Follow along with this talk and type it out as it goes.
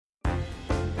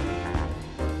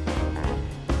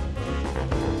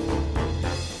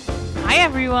Hi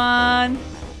everyone!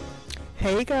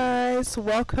 Hey guys,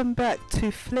 welcome back to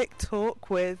Flick Talk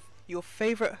with your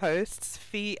favourite hosts,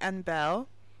 Fee and Belle.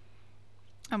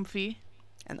 I'm Fee.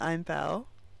 And I'm Belle.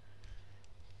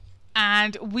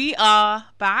 And we are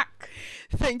back.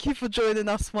 Thank you for joining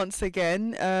us once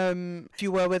again. If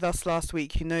you were with us last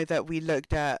week, you know that we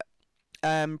looked at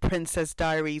Princess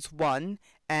Diaries 1,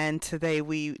 and today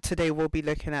we'll be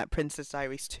looking at Princess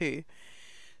Diaries 2.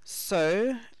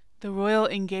 So, The royal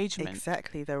engagement.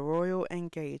 Exactly, the royal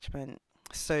engagement.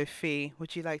 Sophie,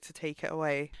 would you like to take it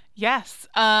away? Yes.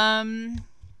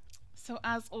 So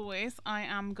as always, I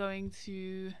am going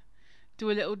to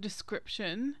do a little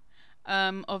description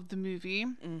of the movie.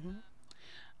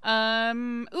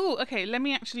 Okay, let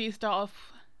me actually start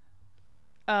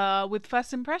off with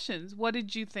first impressions. What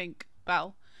did you think,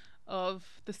 Belle,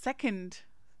 of the second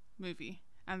movie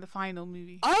and the final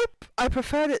movie? I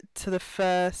preferred it to the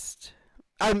first.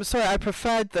 I'm sorry, I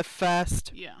preferred the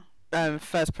first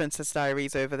first Princess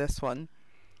Diaries over this one.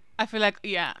 I feel like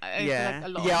I feel like a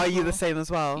lot are of you the people- same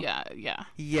as well?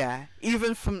 Yeah.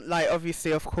 Even from, like,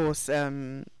 obviously, of course,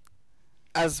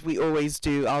 as we always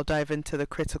do, I'll dive into the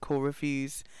critical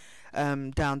reviews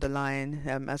down the line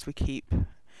as we keep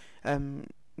on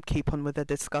with the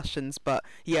discussions. But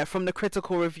yeah, from the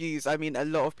critical reviews, I mean, a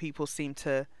lot of people seem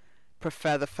to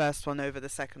prefer the first one over the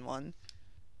second one.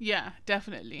 Yeah,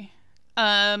 definitely.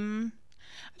 I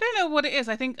don't know what it is.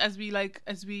 I think as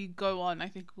we go on, I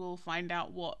think we'll find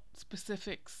out what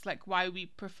specifics, like why we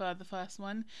prefer the first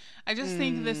one. I just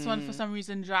think this one for some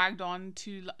reason dragged on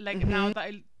to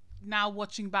now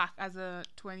watching back as a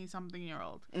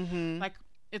 20-something-year-old, like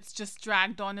it's just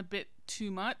dragged on a bit too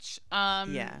much.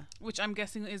 Which I'm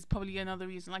guessing is probably another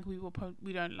reason, like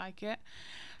we don't like it.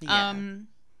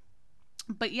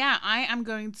 But yeah, I am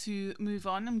going to move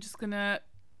on. I'm just gonna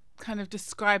kind of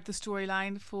describe the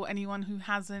storyline for anyone who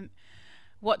hasn't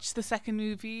watched the second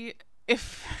movie.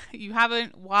 If you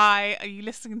haven't, why are you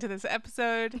listening to this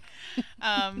episode?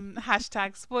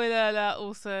 Hashtag spoiler alert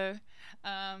also.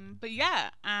 But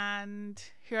yeah, and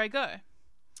here I go.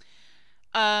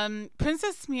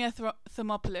 Princess Mia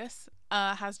Thermopolis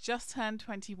has just turned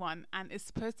 21 and is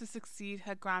supposed to succeed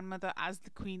her grandmother as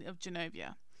the Queen of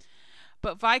Genovia.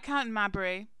 But Viscount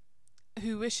Mabray,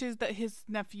 who wishes that his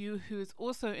nephew, who is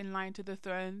also in line to the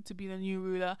throne to be the new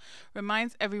ruler,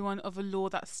 reminds everyone of a law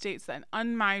that states that an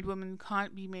unmarried woman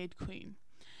can't be made queen.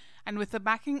 And with the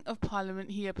backing of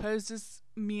Parliament, he opposes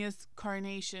Mia's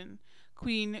coronation.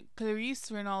 Queen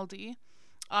Clarice Rinaldi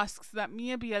asks that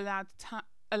Mia be allowed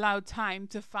time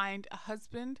to find a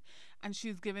husband, and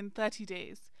she's given 30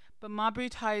 days. But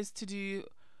Mabray tries to do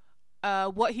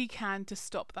what he can to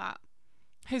stop that.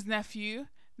 His nephew,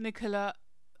 Nicolas,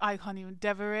 I can't even,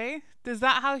 Devereux? Is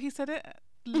that how he said it?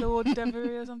 Lord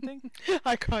Devereux or something?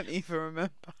 I can't even remember.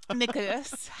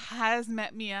 Nicholas has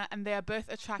met Mia and they are both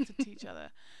attracted to each other.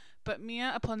 But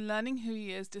Mia, upon learning who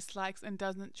he is, dislikes and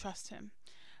doesn't trust him.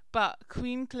 But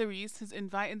Queen Clarice has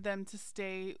invited them to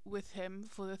stay with him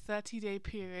for the 30-day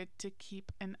period to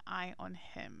keep an eye on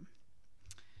him.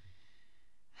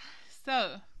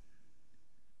 So,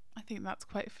 I think that's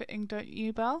quite fitting, don't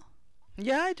you, Belle?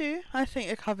 Yeah, I do. I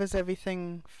think it covers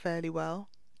everything fairly well.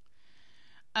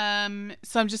 So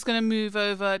I'm just going to move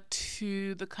over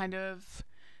to the kind of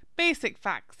basic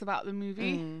facts about the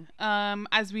movie.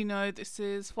 As we know, this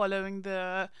is following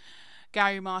the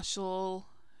Gary Marshall,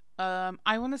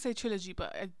 I want to say trilogy,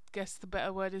 but I guess the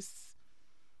better word is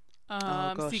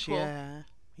sequel.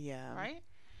 Yeah. Right?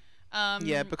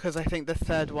 Yeah, because I think the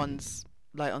third one's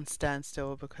like on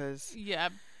standstill because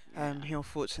he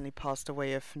unfortunately passed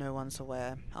away, if no one's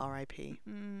aware. R.I.P.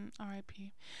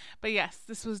 R.I.P. But yes,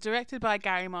 this was directed by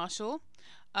Gary Marshall,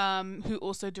 who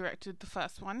also directed the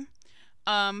first one.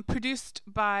 Produced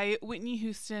by Whitney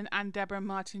Houston and Deborah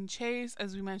Martin Chase,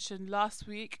 as we mentioned last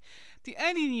week. The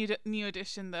only new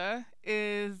addition, though,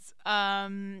 is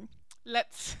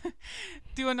let's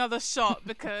do another shot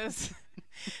because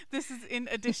this is in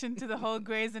addition to the whole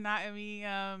Grey's Anatomy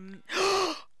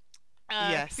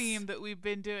theme that we've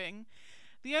been doing.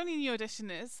 The only new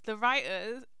addition is the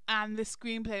writers and the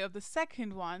screenplay of the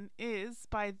second one is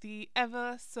by the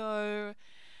ever so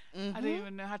I don't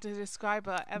even know how to describe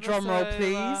her. Drum roll,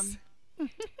 please.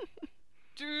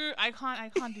 I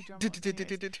can't do drum roll.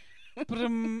 I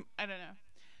don't know.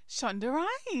 Shonda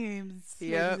Rhimes,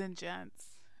 ladies and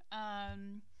gents.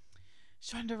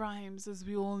 Shonda Rhimes, as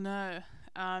we all know,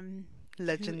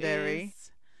 legendary,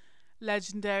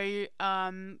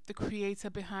 the creator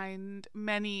behind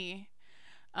many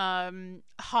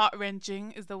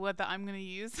heart-wrenching is the word that I'm going to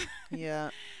use.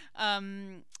 Yeah.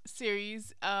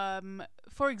 Series.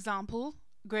 For example,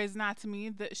 Grey's Anatomy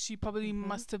that she probably Mhm.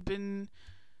 must have been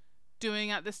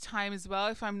doing at this time as well,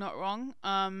 if I'm not wrong.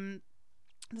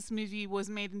 This movie was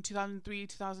made in 2003,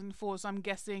 2004, so I'm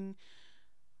guessing,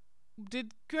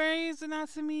 did Grey's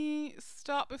Anatomy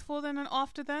start before then and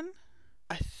after then?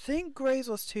 I think Grey's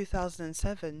was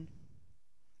 2007.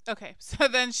 Okay, so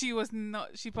then she was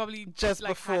not. She probably Just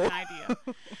like had before. an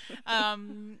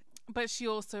idea. But she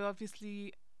also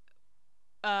obviously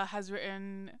has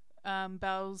written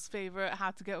Belle's favorite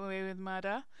 "How to Get Away with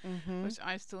Murder," Mhm. which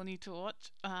I still need to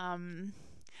watch. And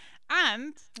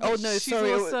Oh no, she's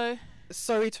sorry. also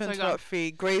Sorry to Sorry, go on. interrupt,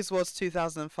 Fee. Grey's was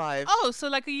 2005. so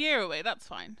like a year away. That's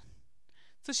fine.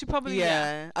 So she probably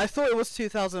Yeah, I thought it was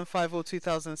 2005 or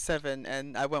 2007,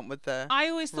 and I went with the. I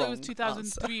always thought it was Wrong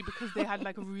 2003 because they had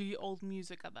like really old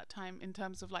music at that time in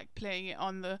terms of like playing it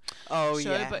on the Oh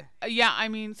show. yeah. But yeah, I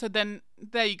mean, so then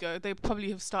there you go. They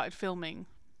probably have started filming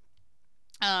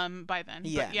by then.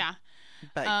 Yeah. But yeah,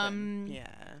 Back um, then.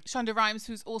 Yeah. Shonda Rhimes,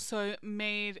 who's also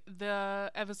made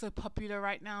the ever so popular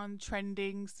right now and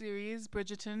trending series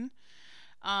Bridgerton,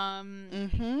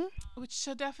 Mhm. which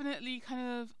are definitely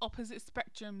kind of opposite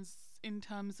spectrums in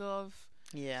terms of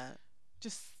Yeah.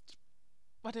 just,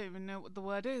 I don't even know what the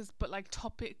word is, but like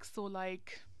topics or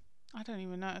like, I don't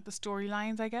even know, the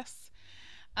storylines, I guess.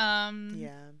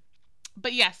 Yeah.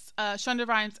 But yes, Shonda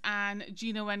Rhimes and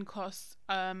Gina Wenkos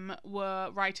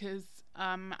were writers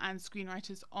and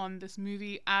screenwriters on this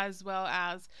movie, as well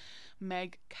as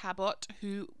Meg Cabot,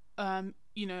 who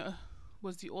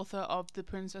was the author of the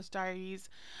Princess Diaries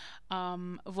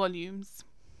volumes.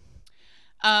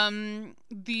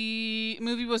 The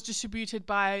movie was distributed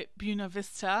by Buena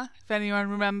Vista, if anyone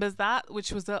remembers that,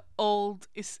 which was an old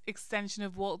extension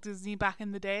of Walt Disney back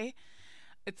in the day.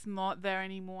 It's not there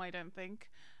anymore, I don't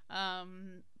think.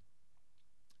 And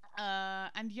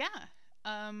yeah,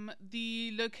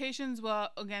 the locations were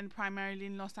again primarily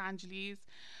in Los Angeles,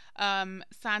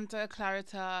 Santa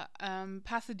Clarita,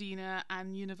 Pasadena,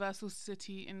 and Universal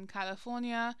City in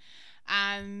California,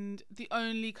 and the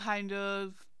only kind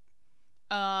of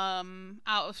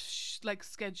out of like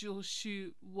schedule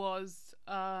shoot was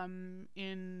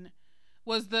the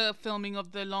filming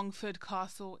of the Longford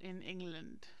Castle in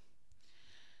England.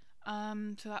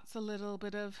 So that's a little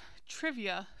bit of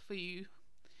trivia for you.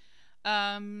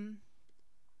 I'm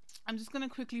just gonna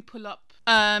quickly pull up.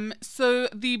 So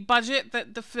the budget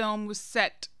that the film was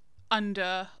set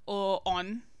under or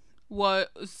on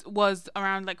was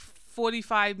around like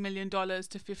 $45 million to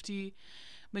 $50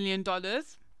 million,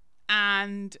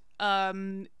 and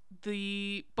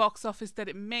the box office that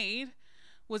it made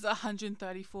was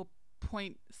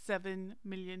 $134.7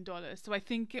 million. So I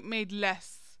think it made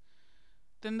less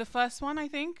than the first one, I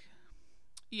think.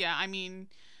 Yeah, I mean,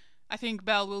 I think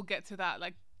Belle will get to that,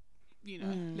 like,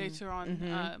 later on.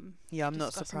 Mhm. Yeah, I'm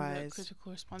not discussing the surprised.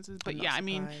 critical responses. But I'm yeah, not I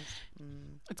mean, surprised.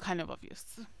 it's kind of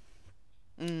obvious.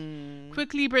 Mm.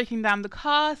 Quickly breaking down the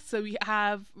cast. So we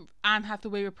have Anne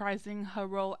Hathaway reprising her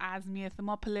role as Mia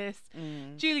Thermopolis,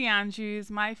 Julie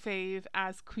Andrews, my fave,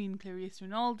 as Queen Clarice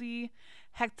Rinaldi,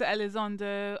 Hector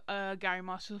Elizondo, Gary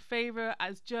Marshall Faver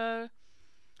as Joe,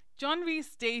 John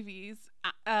Rhys Davies,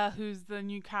 who's the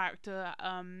new character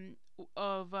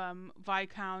of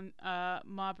Viscount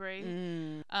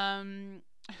Marbury,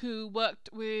 who worked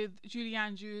with Julie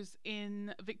Andrews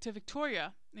in Victor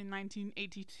Victoria in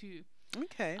 1982.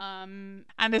 Okay. And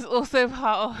is also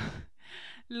part of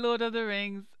Lord of the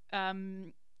Rings,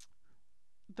 the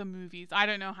movies. I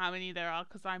don't know how many there are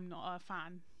because I'm not a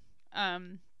fan.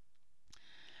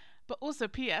 But also,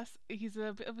 P.S. he's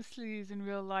a bit of a sleaze in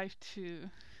real life too.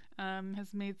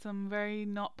 Has made some very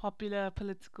not popular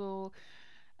political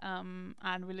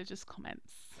and religious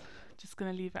comments. Just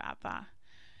gonna leave it at that.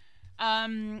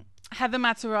 Heather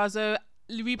Matarazzo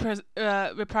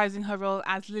reprising her role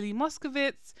as Lily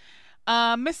Moscovitz.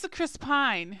 Mr. Chris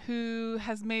Pine, who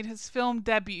has made his film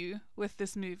debut with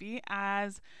this movie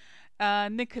as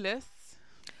Nicholas.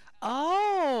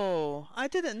 Oh, I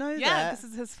didn't know that. Yeah, this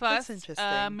is his first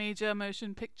interesting. major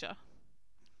motion picture.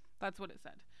 That's what it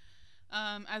said.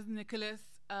 As Nicholas,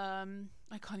 I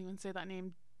can't even say that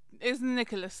name. Is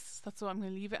Nicholas? That's what I'm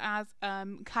going to leave it as.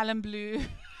 Callum Blue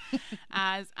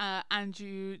as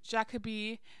Andrew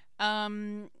Jacobi.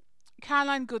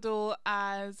 Caroline Goodall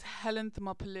as Helen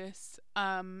Thermopolis.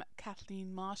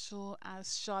 Kathleen Marshall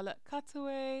as Charlotte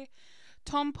Cutaway.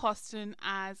 Tom Poston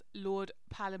as Lord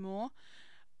Palamore.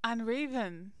 And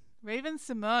Raven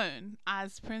Simone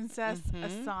as Princess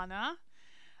Asana.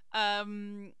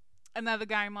 Another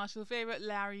Gary Marshall favorite,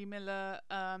 Larry Miller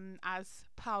as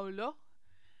Paolo.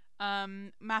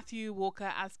 Matthew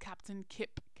Walker as Captain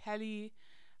Kip Kelly.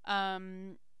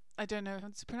 I don't know how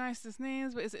to pronounce his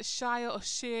names, but is it Shia or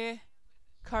Sheer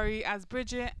Curry as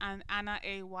Bridget and Anna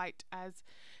A. White as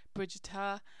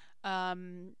Bridgetta?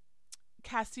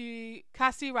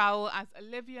 Cassie Rowell as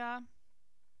Olivia,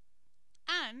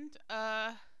 and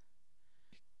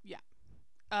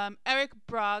Eric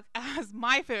Bragg as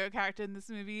my favorite character in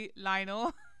this movie,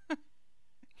 Lionel.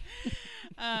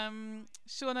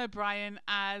 Sean O'Brien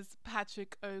as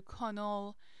Patrick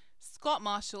O'Connell, Scott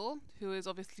Marshall, who is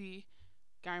obviously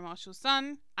Gary Marshall's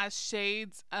son, as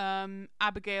Shades,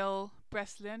 Abigail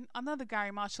Breslin, another Gary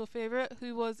Marshall favorite,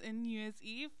 who was in New Year's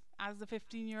Eve as the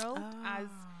 15-year-old, as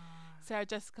Sarah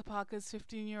Jessica Parker's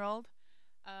 15-year-old,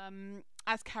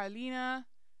 as Carolina,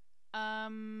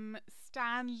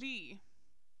 Stan Lee,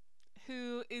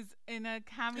 who is in a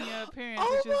cameo appearance,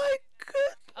 Oh which my is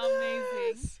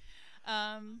goodness!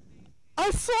 amazing. I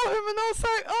saw him and I was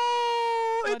like,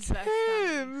 oh, God it's bless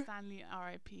him. Stanley,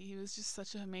 R.I.P. He was just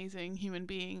such an amazing human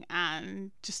being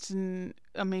and just an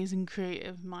amazing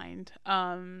creative mind.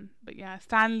 But yeah,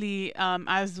 Stanley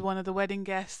as one of the wedding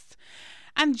guests,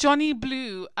 and Johnny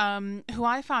Blue, who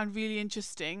I found really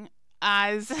interesting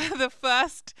as the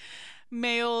first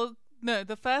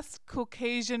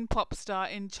Caucasian pop star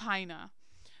in China.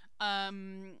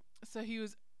 So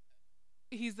he's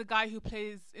the guy who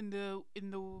plays in the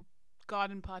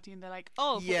garden party, and they're like,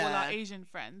 oh, for all our Asian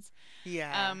friends.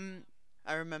 Yeah.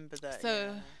 I remember that.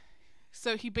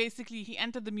 So he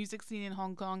entered the music scene in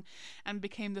Hong Kong and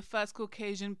became the first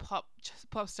Caucasian pop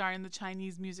star in the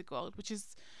Chinese music world, which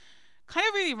is kind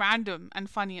of really random and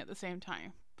funny at the same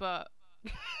time. But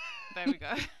there we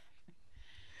go.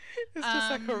 It's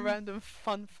just like a random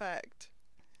fun fact.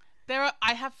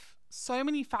 I have so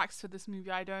many facts for this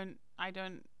movie. I don't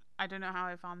know how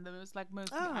I found them. It was like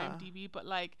mostly IMDb, but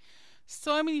like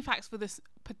so many facts for this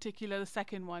particular, the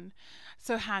second one.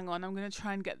 So hang on, I'm gonna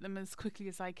try and get them as quickly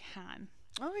as I can.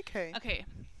 Oh, okay. Okay.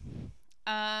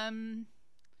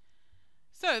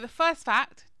 So the first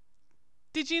fact: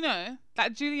 did you know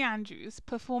that Julie Andrews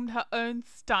performed her own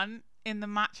stunt in the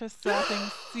mattress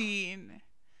surfing scene?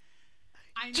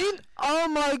 I know.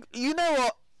 You know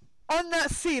what? On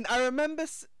that scene, I remember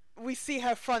we see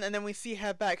her front and then we see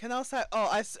her back, and I was like,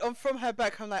 from her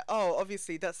back, I'm like, oh,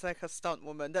 obviously that's like a stunt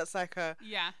woman. That's like a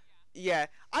yeah.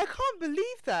 I can't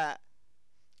believe that.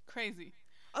 Crazy.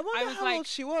 I wonder how old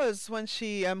she was when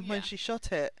she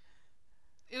shot it.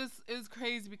 It was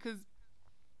crazy because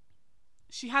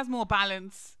she has more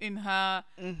balance in her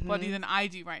body than I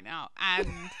do right now, and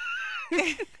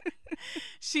I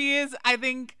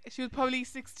think she was probably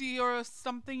 60 or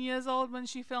something years old when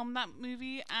she filmed that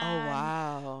movie. And oh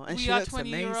wow! And we she are looks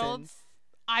 20-year-olds. amazing.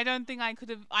 I don't think I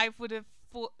would have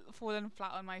fallen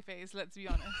flat on my face. Let's be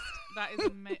honest. That is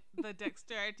the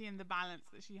dexterity and the balance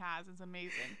that she has is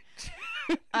amazing.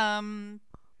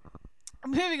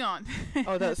 Moving on.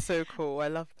 Oh, that's so cool. I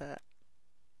love that.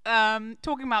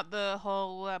 Talking about the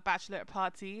whole bachelorette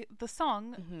party, the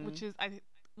song, which is I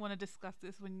want to discuss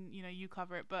this when you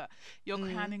cover it, but Your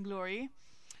Crown in Glory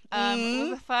was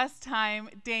the first time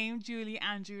Dame Julie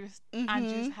Andrews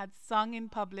had sung in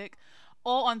public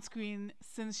or on screen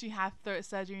since she had throat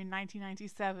surgery in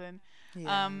 1997.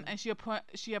 And she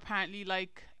apparently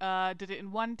did it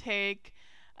in one take.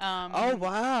 Oh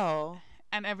wow!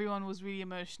 And everyone was really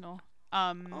emotional.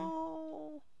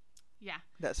 Yeah,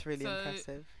 that's really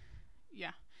impressive.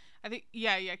 Yeah, I think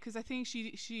because I think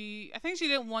she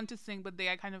didn't want to sing, but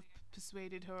they kind of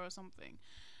persuaded her or something.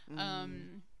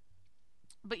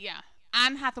 But yeah,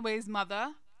 Anne Hathaway's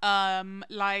mother,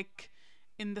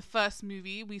 in the first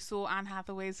movie, we saw Anne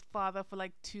Hathaway's father for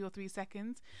like 2 or 3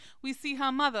 seconds. We see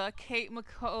her mother, Kate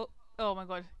Macaulay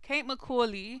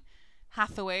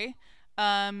Hathaway,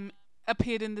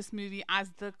 appeared in this movie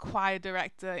as the choir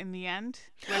director in the end,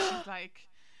 where she's like,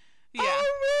 yeah.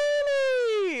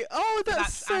 Oh really? Oh,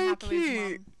 that's so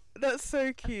cute. Mom. That's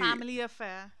so cute. A family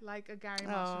affair, like a Gary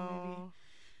Marshall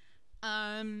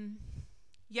movie.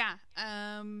 Yeah.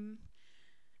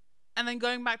 And then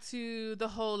going back to the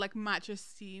whole like mattress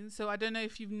scene. So I don't know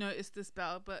if you've noticed this,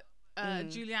 Belle, but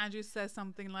Julie Andrews says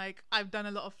something like, "I've done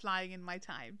a lot of flying in my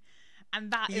time,"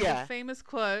 and that is a famous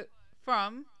quote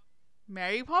from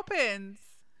Mary Poppins.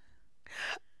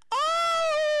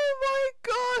 Oh my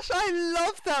gosh, I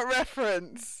love that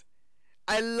reference.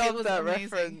 I love that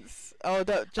reference. Oh,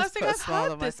 that just put a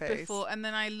smile on my face. Before, and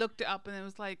then I looked it up, and it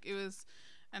was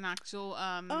an actual.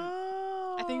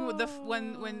 I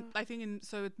think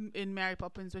in Mary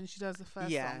Poppins when she does the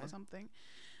first song or something,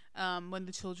 when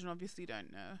the children obviously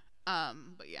don't know.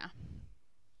 But yeah.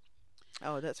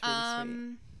 Oh, that's really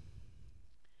sweet.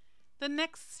 The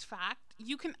next fact,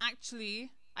 you can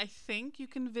actually, I think you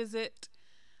can visit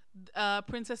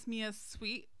Princess Mia's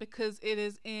suite because it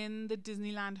is in the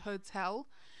Disneyland Hotel,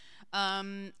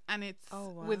 and it's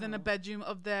within a bedroom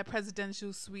of their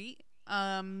presidential suite.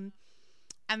 And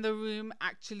the room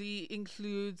actually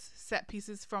includes set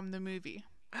pieces from the movie.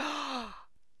 How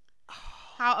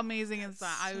amazing is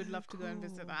that? I would love to go and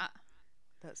visit that.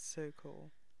 That's so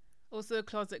cool. Also,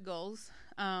 closet goals.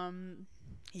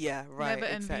 Yeah, right. Never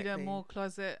exactly. envied a more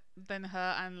closet than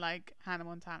her and like Hannah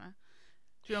Montana.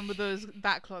 Do you remember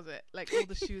that closet? Like all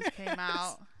the shoes came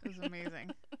out. It was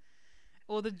amazing.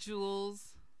 All the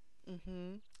jewels.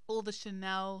 All the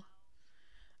Chanel.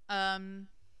 But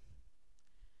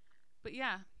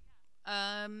yeah.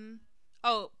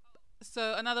 Oh,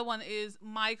 so another one is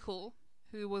Michael,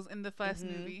 who was in the first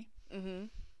movie.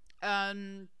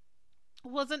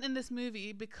 Wasn't in this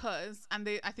movie because, and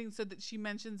I think so that she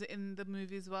mentions it in the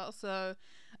movie as well. So,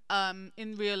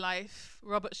 in real life,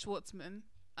 Robert Schwartzman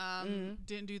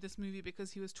didn't do this movie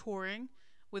because he was touring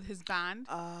with his band.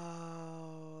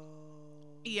 Oh.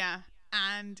 Yeah.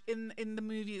 And in the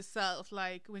movie itself,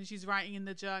 like when she's writing in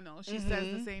the journal, she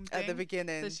says the same thing at the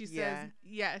beginning. So she says,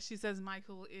 she says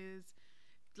Michael is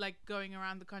like going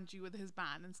around the country with his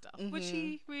band and stuff, which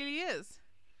he really is.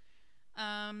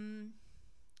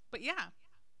 But yeah.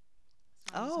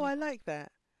 I like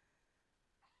that.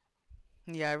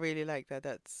 Yeah, I really like that.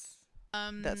 That's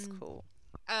cool.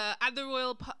 At the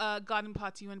royal garden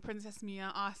party, when Princess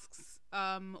Mia asks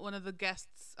one of the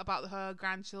guests about her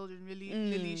grandchildren,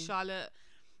 Lily, Charlotte,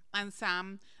 and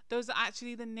Sam, those are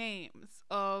actually the names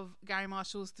of Gary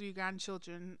Marshall's 3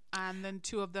 grandchildren, and then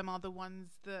 2 of them are the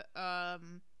ones that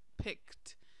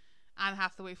picked Anne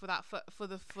Hathaway for that for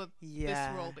this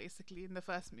role, basically, in the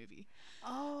first movie.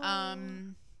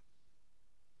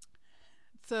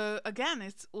 So again,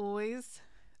 it's always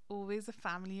a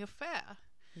family affair.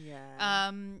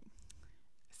 Yeah.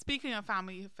 Speaking of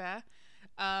family affair,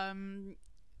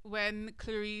 when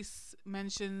Clarice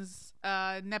mentions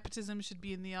nepotism should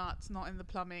be in the arts, not in the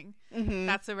plumbing,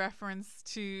 that's a reference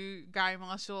to Gary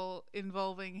Marshall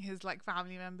involving his like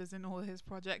family members in all his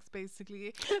projects,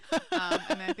 basically.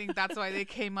 And I think that's why they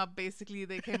came up with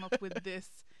this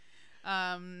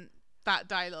that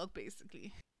dialogue,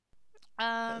 basically.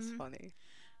 That's funny.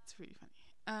 It's really funny.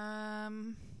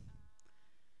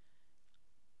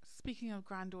 Speaking of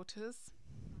granddaughters,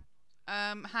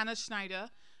 Hannah Schneider,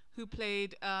 who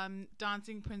played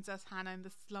Dancing Princess Hannah in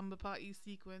the Slumber Party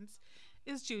sequence,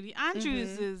 is Julie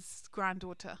Andrews'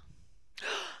 granddaughter.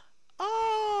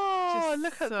 Oh,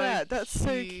 look at that. That's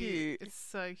so cute. It's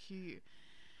so cute.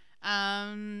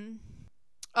 In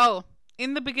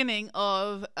the beginning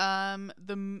of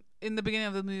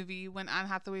the movie, when Anne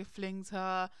Hathaway flings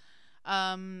her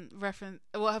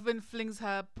flings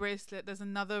her bracelet, there's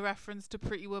another reference to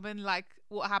Pretty Woman, like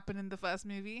what happened in the first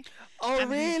movie. Oh, and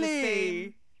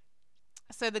really?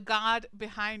 So the guard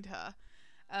behind her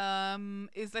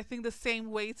is, I think, the same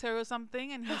waiter or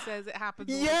something, and he says it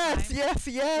happens all the time.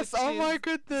 Yes. Oh my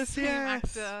goodness, same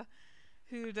actor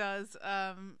who does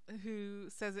who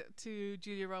says it to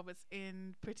Julia Roberts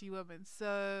in Pretty Woman.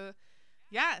 So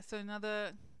yeah, so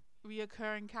another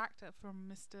reoccurring character from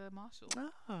Mr. Marshall.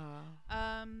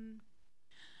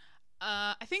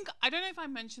 I think, I don't know if I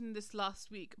mentioned this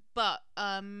last week, but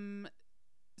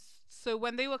so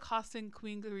when they were casting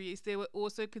Queen Clarice, they were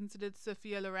also considered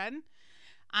Sophia Loren,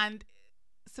 and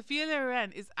Sophia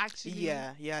Loren is actually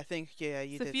I think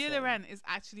you Sophia did Loren is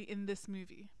actually in this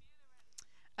movie.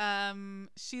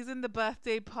 She's in the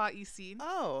birthday party scene.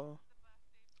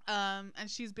 And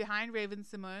she's behind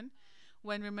Raven-Symoné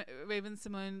when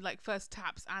Raven-Symoné like first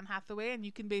taps Anne Hathaway, and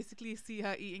you can basically see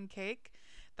her eating cake.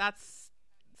 That's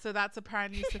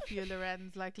apparently Sophia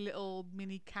Loren's like little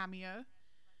mini cameo.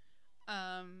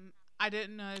 I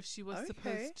don't know if she was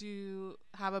supposed to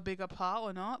have a bigger part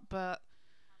or not, but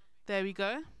there we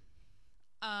go.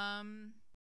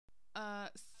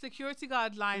 Security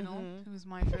guard Lionel, who's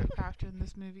my favorite character in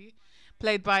this movie,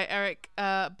 played by Eric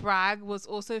Bragg, was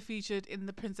also featured in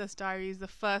The Princess Diaries, the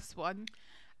first one,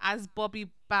 as Bobby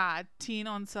Bad, teen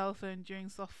on cell phone during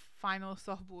final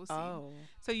softball scene.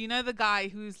 So you know the guy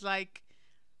who's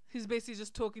basically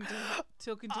just talking to him.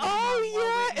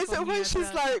 Is it when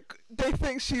she's like, they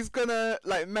think she's gonna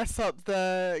like mess up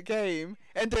the game,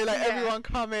 and they everyone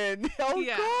come in?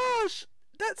 Gosh,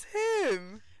 that's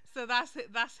him. So that's him.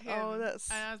 Oh, that's.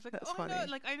 And I was like, funny.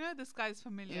 I know this guy's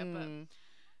familiar, but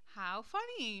how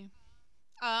funny.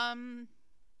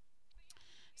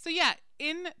 So yeah,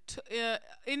 in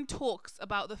talks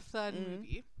about the third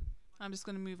movie, I'm just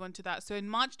going to move on to that. So in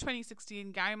March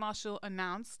 2016, Gary Marshall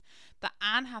announced that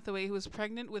Anne Hathaway, who was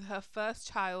pregnant with her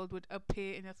first child, would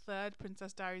appear in a third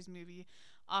Princess Diaries movie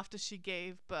after she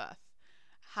gave birth.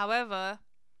 However,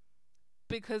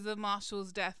 because of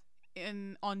Marshall's death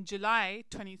in on July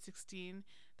 2016,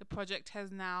 the project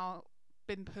has now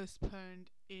been postponed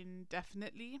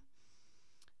indefinitely.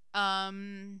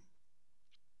 Um,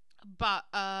 but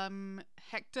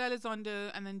Hector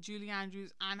Elizondo and then Julie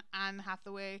Andrews and Anne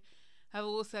Hathaway have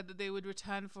all said that they would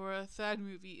return for a third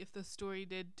movie if the story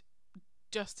did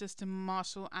justice to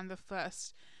Marshall and the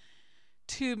first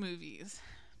two movies.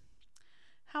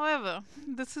 However,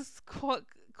 this is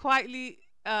quietly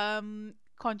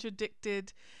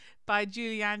contradicted by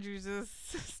Julie Andrews'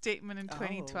 statement in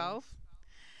 2012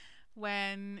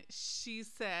 when she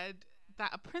said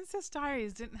that A Princess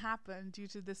Diaries didn't happen due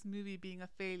to this movie being a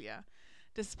failure,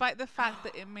 despite the fact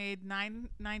that it made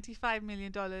 $95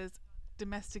 million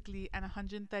domestically and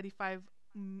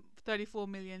 $34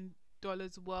 million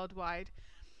worldwide.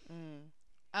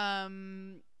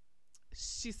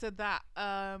 She said that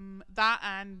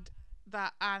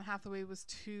that Anne Hathaway was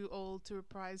too old to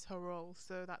reprise her role,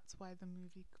 so that's why the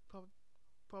movie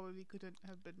probably couldn't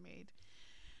have been made.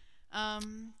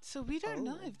 So we don't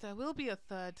know if there will be a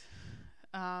third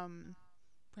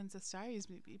Princess Diaries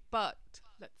movie, but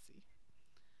let's see.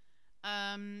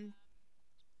 And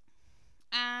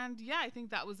yeah, I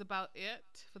think that was about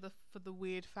it for the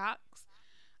weird facts.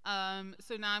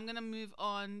 So now I'm gonna move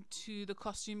on to the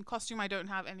costume. I don't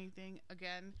have anything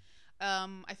again.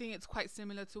 I think it's quite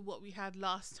similar to what we had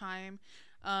last time.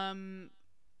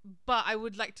 But I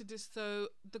would like to so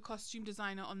the costume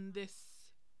designer on this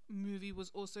movie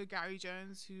was also Gary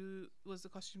Jones, who was the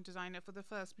costume designer for the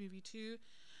first movie too.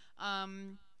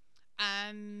 And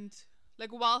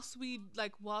whilst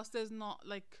there's not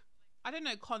I don't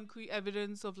know, concrete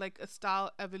evidence of a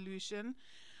style evolution,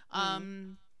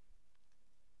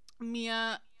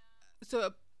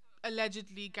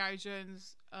 allegedly Gary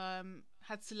Jones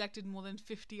had selected more than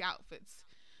 50 outfits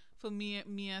for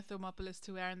Mia Thermopolis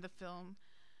to wear in the film.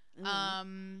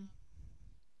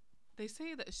 They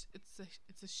say that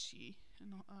it's a she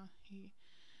and not a he.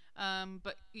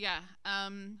 But yeah.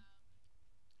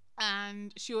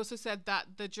 And she also said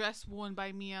that the dress worn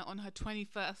by Mia on her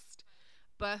 21st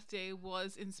birthday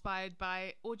was inspired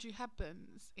by Audrey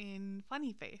Hepburn's in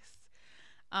Funny Face.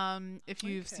 If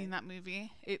you've seen that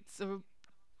movie, it's a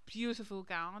beautiful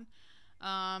gown.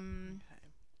 I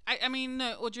mean,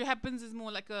 no, Audrey Hepburn's is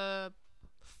more like a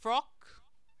frock,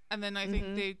 and then I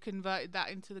think they converted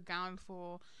that into the gown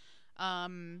for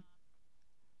Anne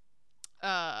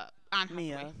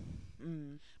Hathaway.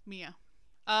 Mia.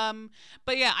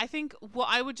 But yeah, I think what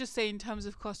I would just say in terms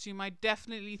of costume, I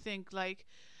definitely think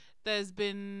there's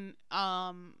been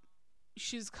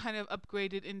she's kind of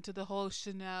upgraded into the whole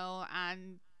Chanel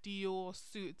and Dior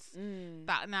suits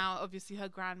that now obviously her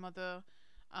grandmother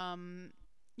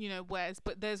wears,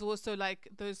 but there's also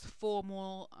those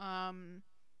formal and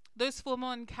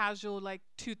casual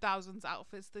 2000s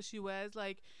outfits that she wears,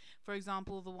 for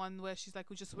example the one where she's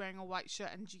just wearing a white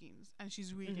shirt and jeans and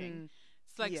she's reading.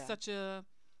 It's such a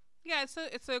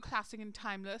it's so classic and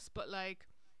timeless, but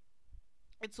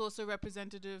it's also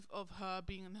representative of her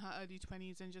being in her early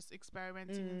 20s and just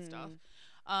experimenting and stuff.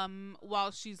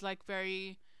 While she's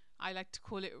very, I like to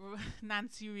call it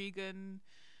Nancy Reagan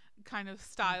kind of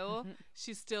style,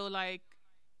 she's still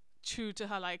true to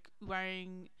her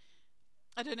wearing,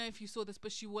 I don't know if you saw this,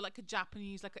 but she wore a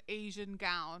Japanese, an Asian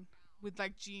gown with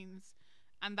jeans,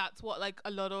 and that's what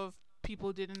a lot of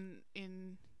people did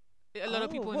in a lot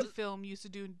of people in the film used to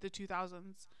do in the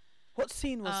 2000s. What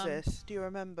scene was this? Do you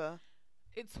remember?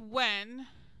 It's when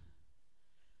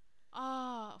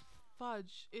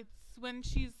fudge. It's when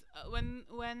she's when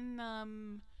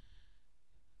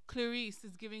Clarice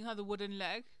is giving her the wooden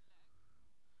leg.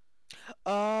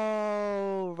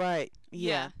 Oh, right.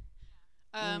 Yeah.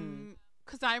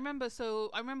 Because I remember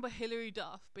Hilary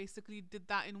Duff basically did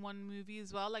that in one movie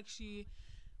as well. She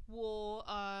wore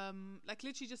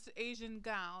literally just an Asian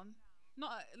gown,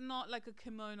 not like a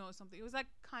kimono or something. It was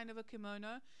kind of a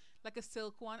kimono, a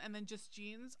silk one, and then just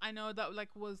jeans. I know that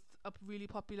was a really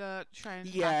popular trend.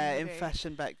 Yeah, in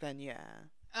fashion back then. Yeah.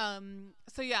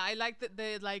 So yeah, I like that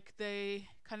they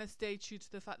kind of stay true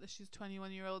to the fact that she's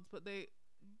 21-year-old, but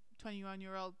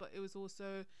it was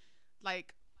also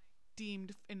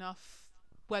deemed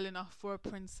well enough for a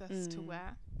princess to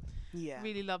wear. Yeah.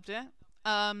 Really loved it.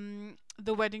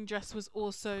 The wedding dress was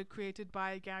also created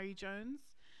by Gary Jones.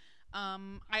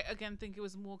 I again think it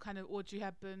was more kind of Audrey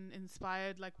Hepburn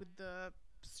inspired, with the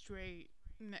straight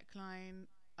neckline.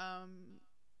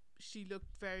 She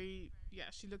looked very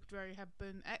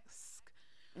Hepburn-esque.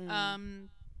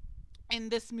 In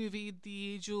this movie,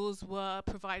 the jewels were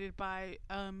provided by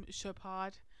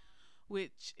Chopard,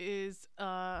 which is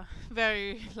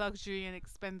very luxury and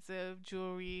expensive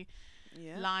jewelry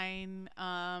Yeah. line.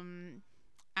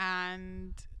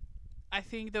 And I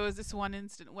think there was this one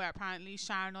incident where apparently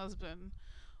Sharon Osbourne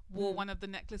wore one of the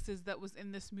necklaces that was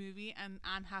in this movie, and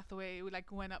Anne Hathaway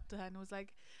like went up to her and was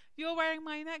like, "You're wearing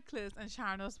my necklace," and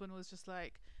Sharon Osbourne was just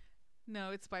like,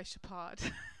 "No, it's by Chopard."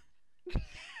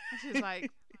 And she was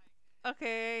like,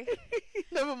 "Okay,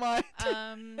 Never mind.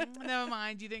 never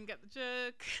mind, you didn't get the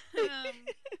joke."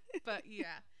 But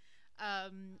yeah,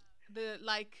 the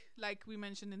like we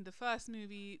mentioned in the first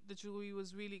movie, the jewelry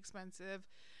was really expensive,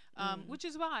 which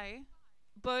is why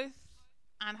both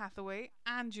Anne Hathaway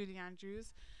and Julie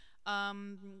Andrews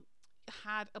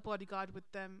had a bodyguard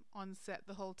with them on set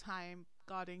the whole time,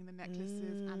 guarding the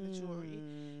necklaces and the jewelry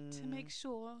to make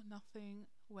sure nothing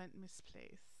went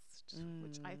misplaced,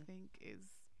 which I think is,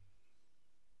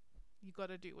 you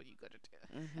gotta do what you gotta do.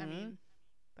 I mean,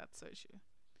 that's so true.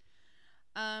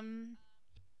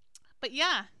 But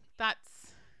yeah,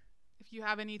 that's, if you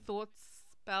have any thoughts,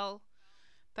 Belle,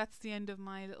 that's the end of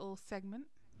my little segment.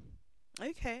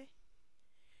 Okay.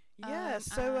 Yeah,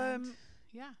 so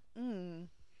yeah.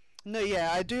 No,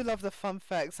 yeah, I do love the fun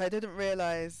facts. I didn't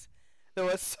realize there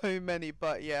were so many,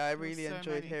 but yeah, I really so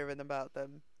enjoyed many. hearing about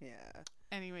them. Yeah.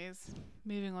 Anyways,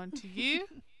 moving on to you.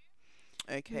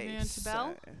 Okay. Moving on to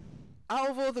Belle. Out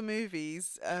of all the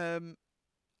movies,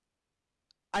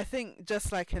 I think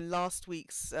just like in last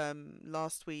week's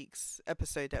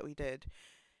episode that we did,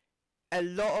 a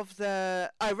lot of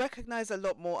I recognize a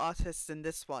lot more artists in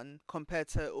this one compared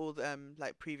to all the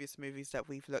like previous movies that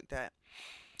we've looked at.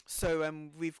 So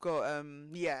we've got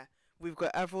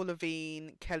Avril Lavigne,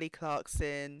 Kelly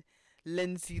Clarkson,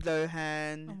 Lindsay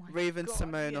Lohan, Oh my Raven God,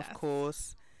 Simone, yes. of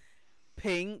course,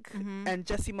 Pink, and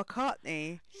Jesse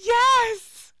McCartney.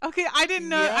 Yes. Okay, I didn't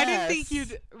know. I didn't think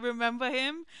Yes. you'd remember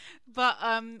him, but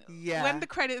Yeah. when the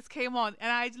credits came on,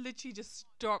 and I literally just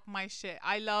stopped my shit.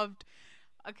 I loved.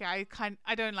 Okay,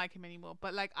 I don't like him anymore,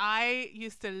 but like I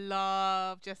used to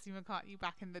love Jesse McCartney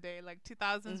back in the day, like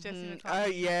 2000s Jesse McCartney. Oh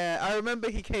yeah, I remember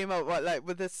he came out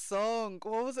with this song.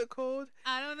 What was it called?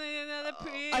 I don't know another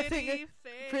pretty I think face.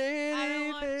 Pretty I don't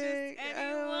want Thing, just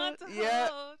anyone to yeah.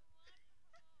 hold.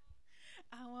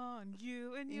 I want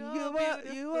you and your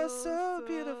You are so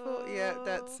beautiful. Yeah,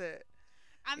 that's it.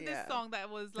 And Yeah. this song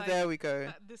that was like, There we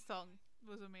go. this song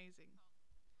was amazing.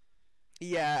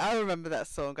 Yeah, I remember that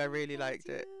song. I really liked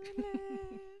it. You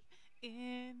live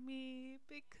in me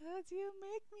because you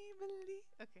make me believe.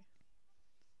 Okay.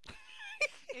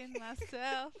 In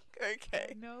myself.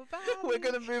 Okay. Nobody. We're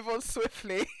gonna move on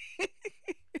swiftly. Alright.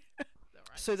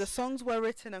 So the songs were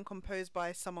written and composed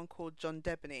by someone called John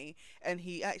Debney, and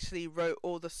he actually wrote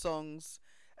all the songs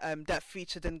that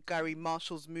featured in Gary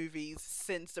Marshall's movies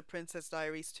since The Princess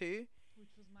Diaries 2. Which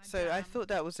was my So I jam. thought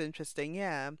that was interesting,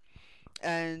 yeah.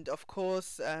 And of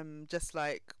course, just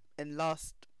like in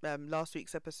last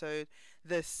week's episode,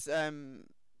 this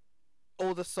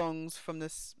all the songs from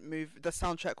this movie, the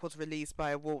soundtrack was released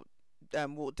by Walt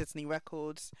Disney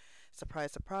Records.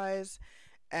 Surprise, surprise.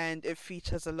 And it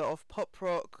features a lot of pop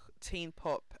rock, teen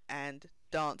pop, and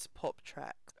dance pop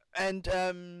track. And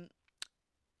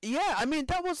yeah, I mean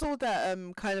that was all that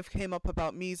kind of came up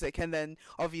about music, and then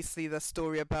obviously the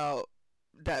story about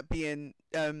that being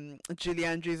Julie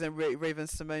Andrews and Raven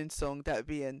Simone's song, that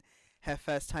being her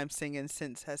first time singing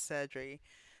since her surgery.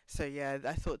 So yeah,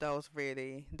 I thought that was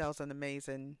an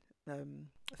amazing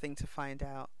thing to find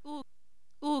out.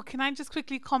 Ooh, can I just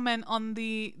quickly comment on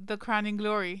the Crowning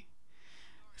Glory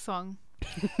song,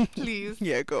 please?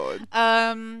 Yeah, go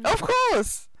on. Of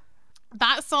course.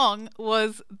 That song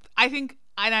was, I think,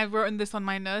 and I've written this on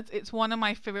my notes, it's one of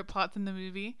my favorite parts in the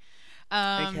movie.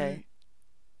 Okay.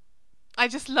 I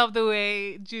just love the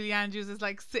way Julie Andrews is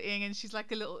like sitting, and she's like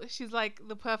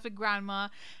the perfect grandma,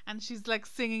 and she's like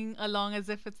singing along as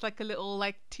if it's like a little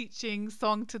like teaching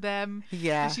song to them.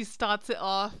 Yeah. And she starts it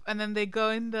off, and then they go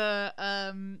on the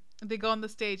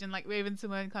stage, and like Raven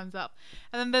Simone comes up,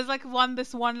 and then there's like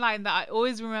this one line that I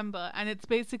always remember, and it's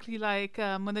basically like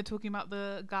when they're talking about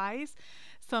the guys.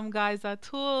 Some guys are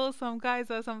tall, some guys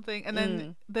are something, and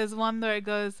then there's one where it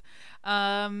goes,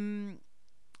 oh,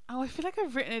 I feel like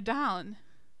I've written it down.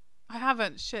 I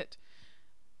haven't. Shit.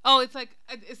 Oh, it's like,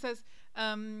 it says,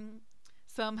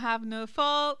 some have no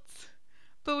faults,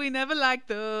 but we never like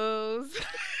those.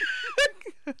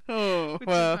 Oh, Which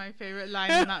well. is my favorite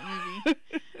line in that movie.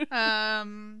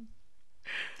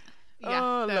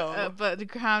 Oh, Lord. But the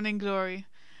crowning glory.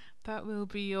 That will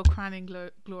be your crowning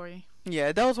glory.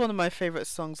 Yeah, that was one of my favorite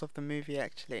songs of the movie,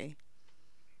 actually.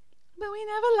 But we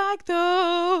never like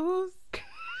those.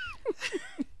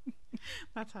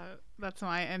 That's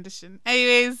my ambition.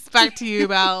 Anyways, back to you,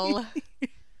 Belle.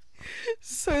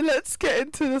 So let's get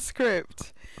into the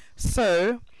script.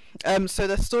 So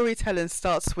the storytelling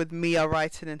starts with Mia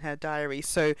writing in her diary.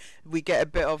 So we get a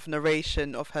bit of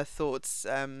narration of her thoughts,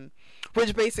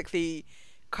 which basically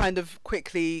kind of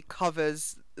quickly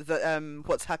covers the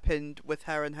what's happened with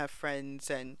her and her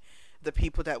friends and the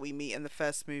people that we meet in the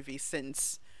first movie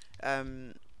since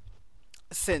the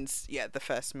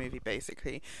first movie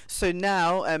basically. So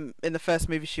now in the first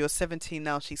movie she was 17,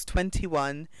 now she's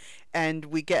 21, and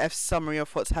we get a summary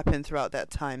of what's happened throughout that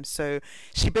time. So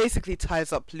she basically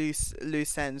ties up loose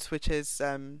ends, which is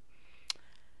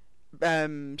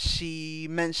she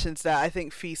mentions that, I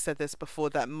think Fee said this before,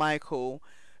 that Michael,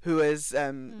 who is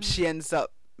she ends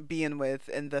up being with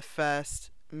in the first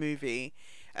movie,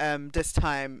 this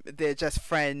time they're just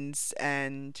friends,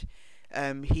 and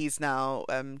he's now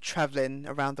traveling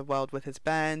around the world with his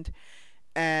band.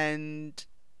 And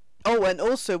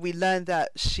also we learned that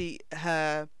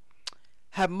her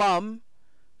mum,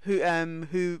 who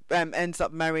ends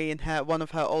up marrying one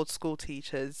of her old school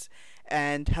teachers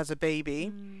and has a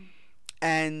baby.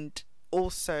 And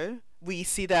also we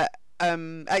see that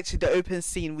actually the open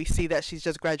scene, we see that she's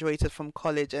just graduated from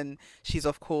college, and she's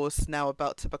of course now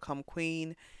about to become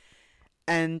queen.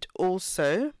 And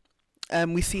also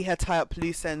we see her tie up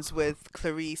loose ends with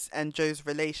Clarice and Joe's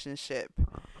relationship.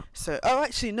 So,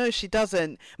 actually, no, she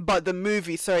doesn't. But the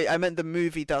movie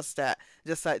does that.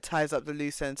 Just like ties up the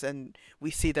loose ends, and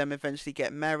we see them eventually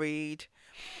get married.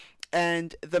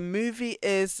 And the movie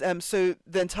is, so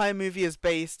the entire movie is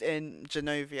based in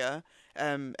Genovia,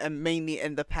 and mainly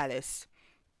in the palace.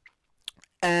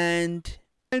 And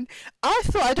I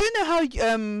thought, I don't know how,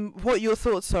 what your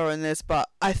thoughts are on this, but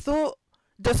I thought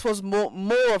this was more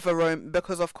of a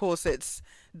because of course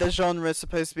the genre is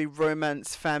supposed to be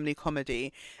romance family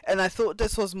comedy, and I thought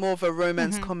this was more of a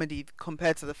romance comedy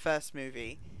compared to the first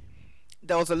movie.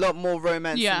 There was a lot more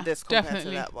romance in this compared to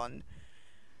that one.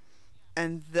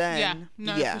 And then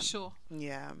for sure.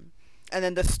 Yeah. And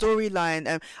then the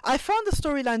storyline, I found the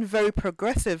storyline very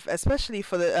progressive, especially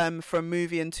for a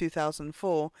movie in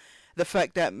 2004. The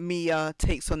fact that Mia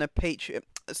takes on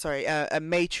a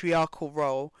matriarchal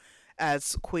role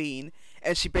as queen,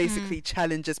 and she basically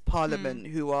challenges Parliament,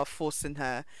 who are forcing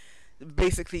her,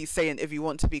 basically saying, if you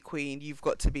want to be queen, you've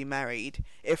got to be married.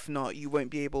 If not, you won't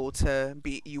be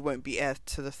heir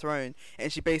to the throne.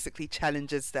 And she basically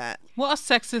challenges that. What a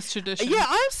sexist tradition. Yeah,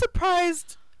 I'm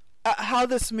surprised at how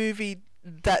this movie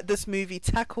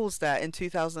tackles that in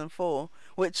 2004,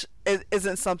 which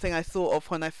isn't something I thought of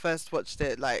when I first watched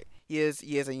it, like years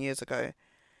and years ago.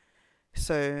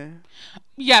 So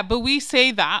yeah, but we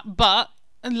say that, but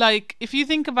like if you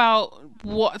think about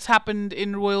what's happened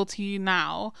in royalty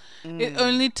now, it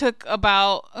only took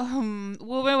about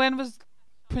when was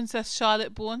Princess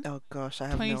Charlotte born? Oh gosh, I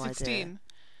have 2016 no idea.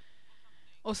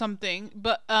 Or something.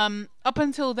 But up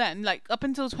until then, like up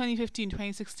until 2015,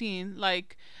 2016,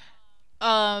 like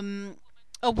a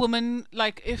woman,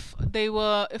 like if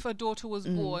a daughter was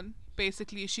born,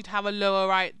 basically she'd have a lower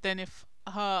right than if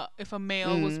a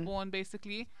male was born,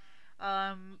 basically.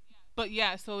 But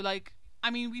yeah, so like I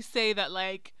mean, we say that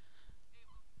like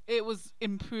it was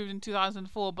improved in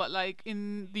 2004, but like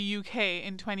in the UK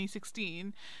in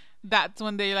 2016, that's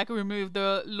when they like removed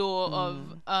the law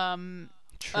of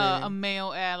a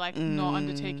male heir like not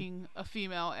undertaking a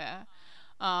female heir.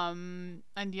 And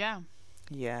yeah.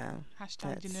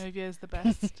 Hashtag Genovia is the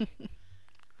best.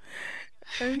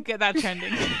 Get that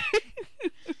trending.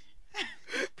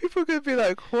 People could be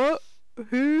like, what?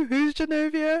 Who's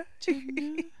Genovia?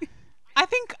 I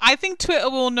think Twitter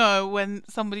will know when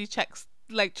somebody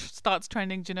starts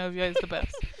trending Genovia is the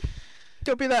best.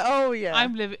 They'll be like, oh yeah,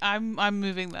 I'm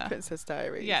moving there. Princess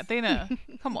Diaries. Yeah, they know.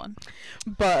 Come on.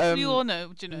 But we all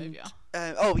know Genovia.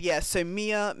 So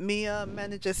Mia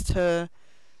manages to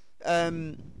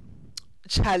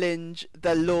challenge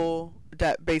the law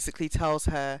that basically tells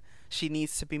her she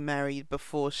needs to be married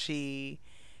before she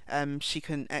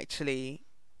can actually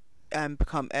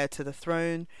become heir to the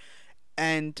throne.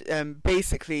 And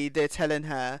basically they're telling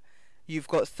her, you've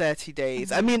got 30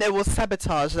 days. I mean, it was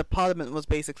sabotage. The Parliament was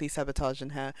basically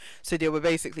sabotaging her. So they were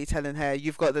basically telling her,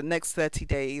 you've got the next 30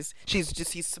 days. She's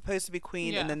supposed to be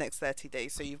queen in the next 30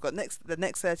 days. So you've got the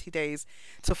next 30 days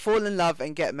to fall in love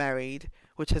and get married,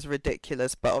 which is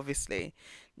ridiculous. But obviously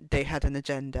they had an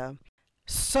agenda.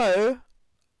 So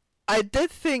I did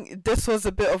think this was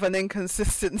a bit of an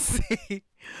inconsistency.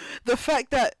 The fact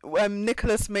that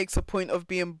Nicholas makes a point of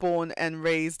being born and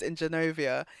raised in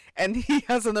Genovia, and he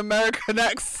has an American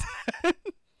accent.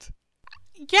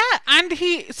 Yeah, and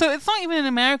so it's not even an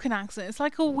American accent. It's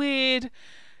like a weird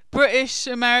British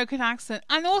American accent,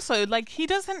 and also like he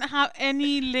doesn't have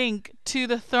any link to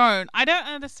the throne. I don't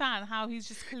understand how he's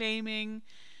just claiming.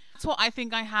 That's what I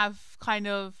think I have kind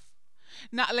of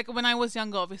now. Like when I was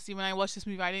younger, obviously when I watched this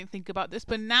movie I didn't think about this,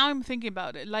 but now I'm thinking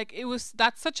about it. Like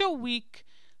that's such a weak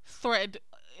thread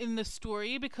in the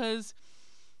story, because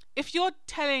if you're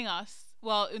telling us,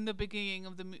 well, in the beginning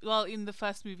of in the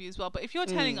first movie as well, but if you're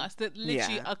telling us that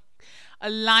literally a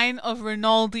line of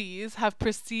Rinaldis have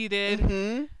preceded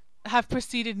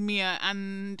Mia,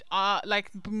 and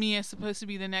like Mia's supposed to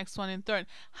be the next one in throne,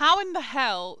 how in the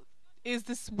hell is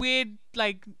this weird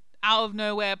like out of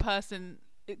nowhere person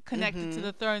connected to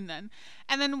the throne then?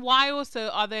 And then why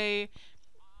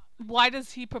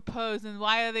does he propose, and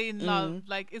why are they in love?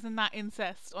 Like, isn't that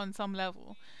incest on some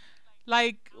level?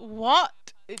 Like, what?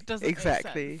 It doesn't make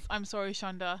sense. I'm sorry,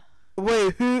 Shonda.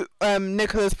 Wait, who?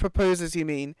 Nicholas proposes, you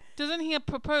mean? Doesn't he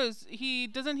propose? He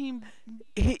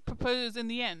propose in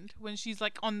the end when she's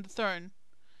like on the throne?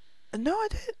 No, I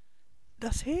didn't.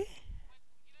 Does he?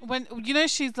 When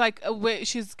she's like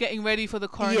she's getting ready for the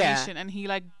coronation, and he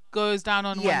like goes down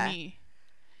on one knee.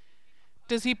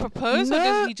 Does he propose, or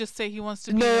does he just say he wants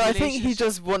to be in a relationship? No, I think he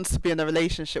just wants to be in a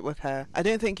relationship with her. I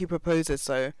don't think he proposes,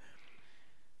 so.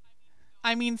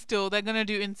 I mean, still, they're gonna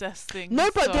do incest things. No,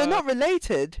 but they're not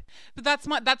related. But that's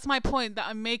my point that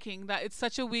I'm making. That it's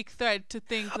such a weak thread to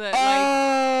think that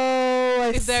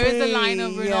if there is a line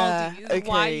of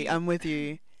Rinaldi, I'm with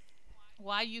you.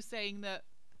 Why are you saying that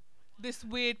this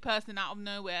weird person out of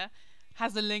nowhere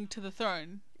has a link to the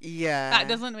throne? Yeah, that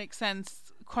doesn't make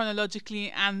sense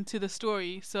chronologically and to the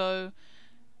story. So,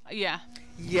 yeah.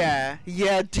 Yeah.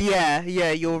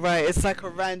 You're right. It's like a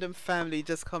random family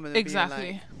just coming and being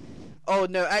like, oh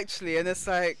no, actually, and it's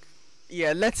like,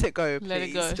 yeah, let it go, please. Let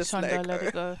it go, just Shonda, let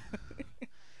it go.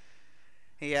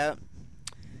 Yeah.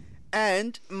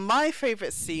 And my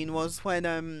favorite scene was when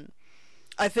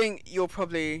I think you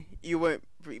won't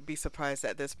be surprised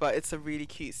at this, but it's a really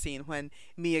cute scene when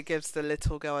Mia gives the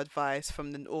little girl advice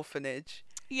from the orphanage.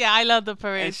 Yeah, I love the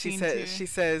parade and scene too. She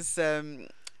says,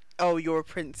 "Oh, you're a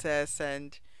princess,"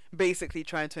 and basically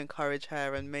trying to encourage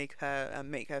her and make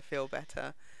her feel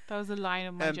better. That was a line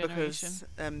of my generation.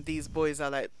 Because these boys are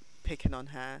like picking on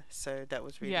her, so that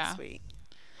was really sweet.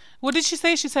 What did she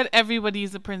say? She said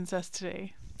everybody's a princess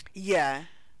today. Yeah.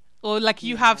 Or like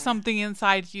you have something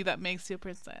inside you that makes you a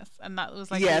princess, and that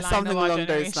was like a line something of our along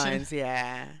generation. those lines.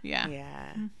 Yeah.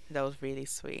 That was really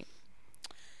sweet.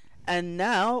 And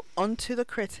now on to the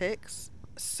critics.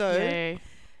 So Yay.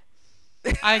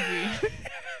 I agree.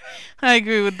 I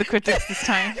agree with the critics this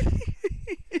time.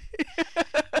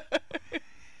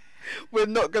 We're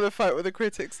not gonna fight with the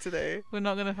critics today. We're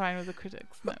not gonna fight with the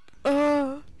critics. No.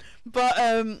 But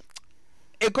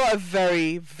it got a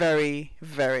very, very,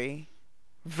 very,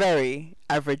 very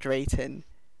average rating.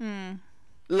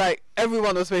 Like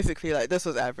everyone was basically like, this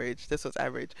was average.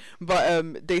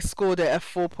 But they scored it a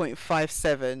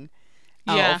 4.57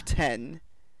 out of 10.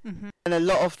 And a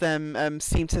lot of them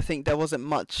seem to think there wasn't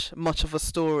much of a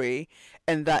story,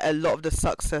 and that a lot of the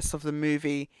success of the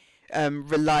movie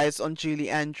relies on Julie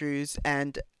Andrews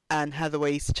and Anne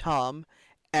Hathaway's charm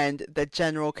and the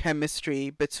general chemistry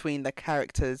between the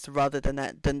characters rather than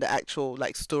the actual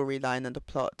like storyline and the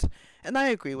plot. And I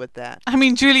agree with that. I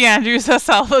mean, Julie Andrews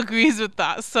herself agrees with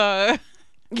that, so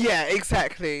yeah,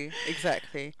 exactly.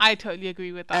 I totally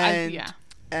agree with that.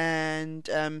 And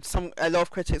a lot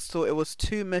of critics thought it was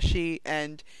too mushy,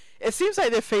 and it seems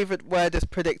like their favorite word is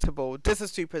predictable. This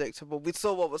is too predictable. We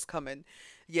saw what was coming.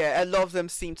 Yeah, a lot of them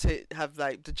seem to have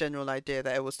like the general idea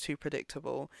that it was too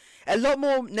predictable. A lot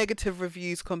more negative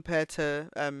reviews compared to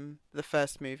the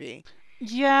first movie.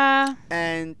 Yeah.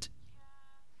 And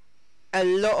a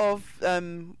lot of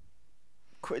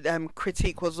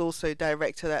critique was also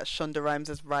directed at Shonda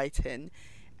Rhimes' writing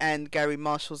and Gary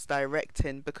Marshall's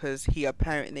directing, because he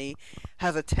apparently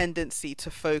has a tendency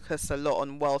to focus a lot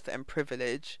on wealth and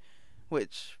privilege,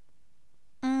 which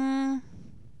I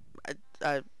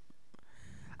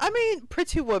mean,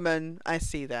 Pretty Woman, I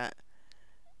see that,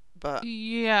 but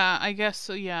yeah, I guess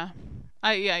so. Yeah,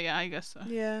 I guess so.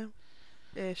 Yeah,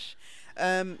 ish.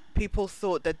 People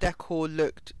thought the decor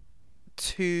looked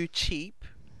too cheap.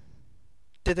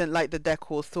 Didn't like the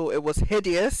decor. Thought it was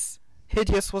hideous.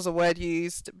 Hideous was a word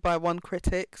used by one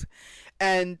critic,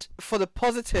 and for the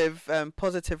positive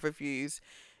reviews,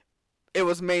 it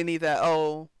was mainly that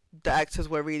the actors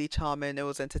were really charming, it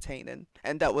was entertaining,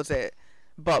 and that was it.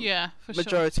 But yeah, for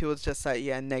majority was just like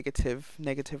negative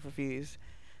reviews.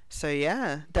 So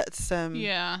yeah, that's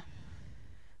yeah.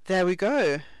 There we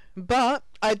go. But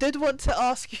I did want to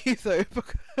ask you though,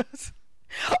 because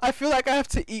I feel like I have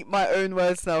to eat my own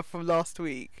words now from last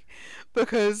week,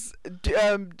 because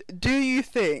do you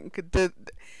think that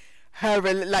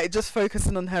like just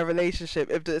focusing on her relationship,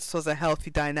 if this was a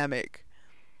healthy dynamic?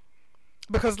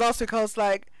 Because last week I was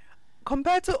like,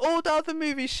 compared to all the other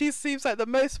movies, she seems like the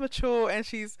most mature and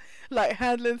she's like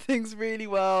handling things really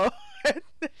well.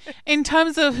 In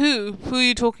terms of who are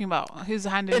you talking about? Who's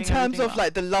handling? In terms of well?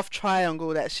 like the love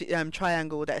triangle that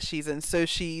she's in. So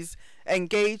she's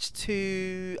engaged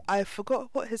to, I forgot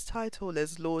what his title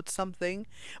is, Lord something,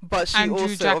 but she Andrew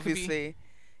also Jacoby. obviously,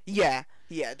 yeah,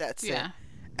 that's it. Yeah.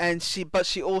 And she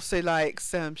also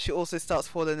likes she also starts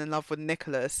falling in love with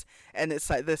Nicholas, and it's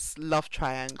like this love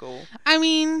triangle I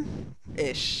mean,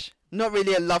 ish. Not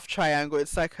really a love triangle.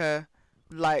 It's like a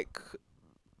like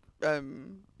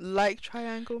like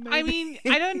triangle maybe.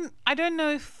 I mean, I don't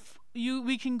know if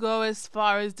we can go as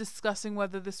far as discussing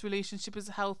whether this relationship is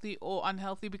healthy or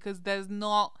unhealthy, because there's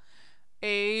not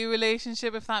a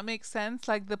relationship, if that makes sense.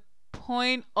 Like the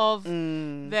point of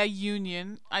their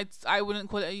union, I wouldn't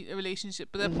call it a relationship,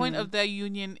 but the point of their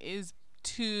union is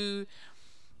to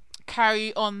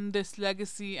carry on this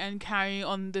legacy and carry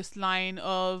on this line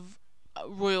of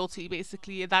royalty.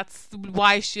 Basically, that's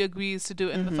why she agrees to do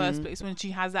it in the first place, when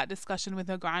she has that discussion with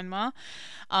her grandma.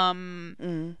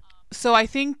 So I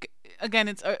think, again,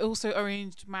 it's also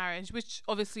arranged marriage, which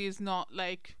obviously is not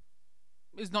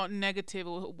negative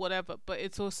or whatever, but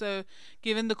it's also,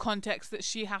 given the context that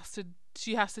she has to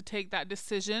take that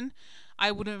decision,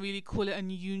 I wouldn't really call it a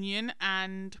union.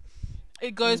 And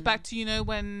it goes back to,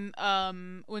 when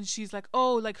she's like,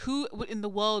 oh, like who in the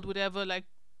world would ever like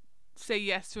say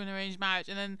yes to an arranged marriage,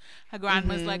 and then her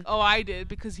grandma's like, oh, I did,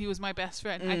 because he was my best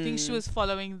friend. I think she was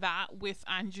following that with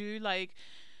Andrew. Like,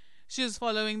 she was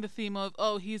following the theme of,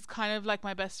 oh, he's kind of like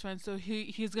my best friend, so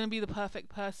he's gonna be the perfect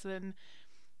person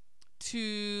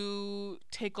to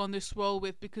take on this role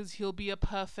with, because he'll be a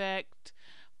perfect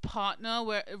partner,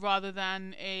 rather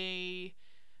than a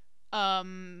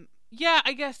rather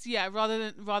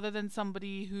than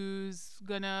somebody who's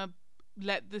gonna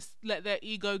let their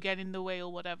ego get in the way or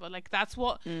whatever. Like, that's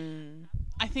what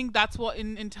I think. That's what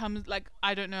in terms, like,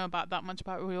 I don't know about that much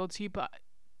about royalty, but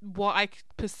what I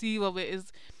perceive of it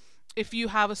is, if you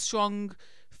have a strong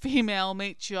female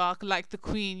matriarch like the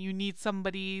Queen, you need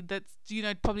somebody that's,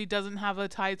 probably doesn't have a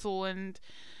title and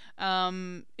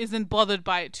isn't bothered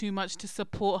by it too much, to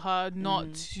support her,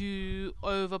 not to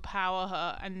overpower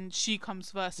her, and she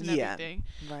comes first in everything.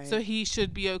 Right. So he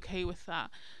should be okay with that.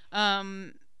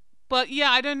 But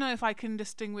yeah, I don't know if I can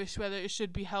distinguish whether it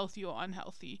should be healthy or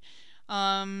unhealthy.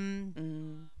 I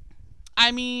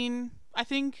mean, I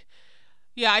think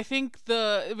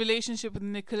the relationship with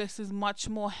Nicholas is much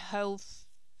more health.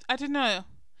 I don't know,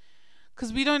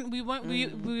 because we won't,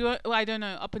 I don't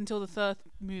know, up until the third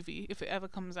movie, if it ever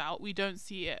comes out, we don't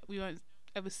see it. We won't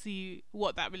ever see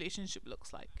what that relationship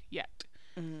looks like yet.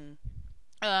 And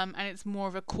it's more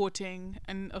of a courting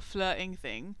and a flirting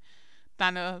thing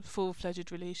than a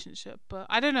full-fledged relationship. But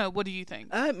I don't know. What do you think?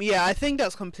 Yeah, I think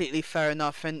that's completely fair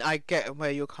enough, and I get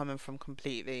where you're coming from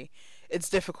completely. It's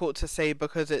difficult to say,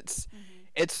 because it's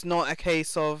not a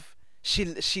case of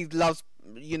she loves,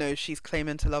 she's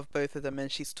claiming to love both of them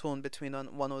and she's torn between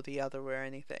one or the other or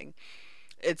anything.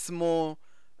 It's more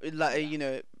like,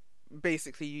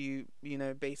 basically you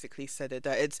basically said it,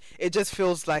 that it just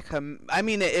feels like I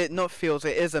mean, it not feels,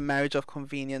 it is a marriage of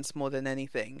convenience more than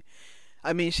anything.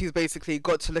 I mean, she's basically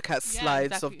got to look at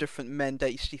slides of different men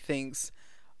that she thinks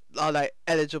are like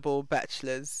eligible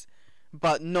bachelors,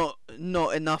 but not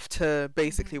enough to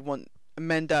basically want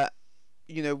men that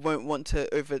won't want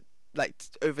to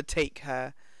overtake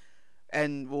her,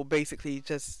 and will basically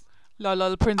just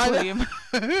Lol, Prince William.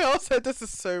 Also, this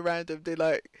is so random. They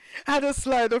like had a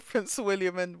slide of Prince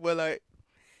William and were like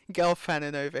girl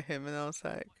fanning over him, and I was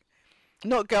like,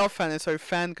 not girl fanning, sorry,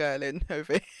 fangirling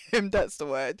over him. That's the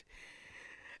word.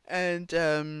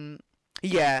 And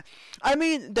yeah, I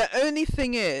mean, the only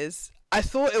thing is, I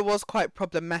thought it was quite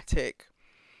problematic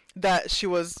that she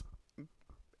was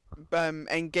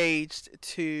engaged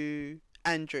to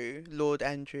Andrew, Lord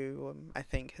Andrew, I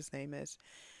think his name is,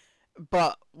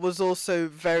 but was also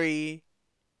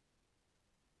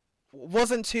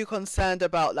wasn't too concerned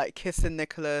about like kissing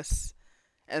Nicholas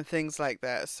and things like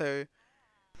that. So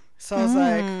I was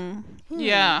like,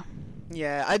 yeah,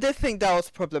 I did think that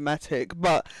was problematic.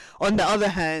 But on the other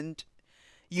hand,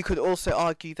 you could also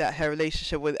argue that her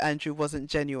relationship with Andrew wasn't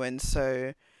genuine.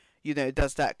 So,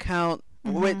 does that count?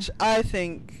 Which I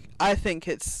think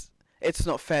it's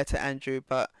not fair to Andrew,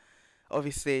 but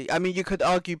obviously, I mean, you could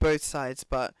argue both sides,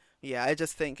 but yeah, I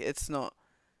just think it's not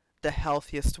the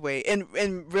healthiest way in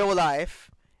real life.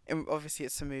 obviously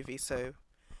it's a movie, so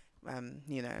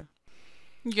you know,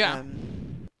 Yeah.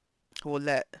 we'll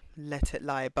let it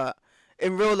lie. But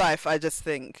in real life, I just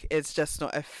think it's just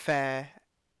not a fair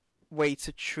way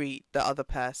to treat the other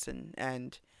person,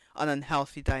 and an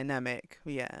unhealthy dynamic.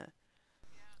 Yeah.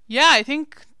 Yeah, I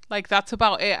think like that's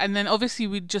about it. And then obviously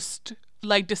we just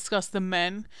like discuss the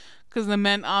men because the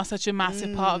men are such a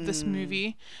massive part of this Mm.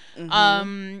 movie. Mhm.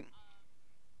 Um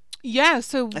yeah,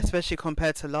 so Especially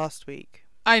compared to last week.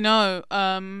 I know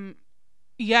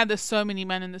yeah, there's so many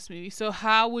men in this movie. So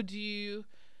how would you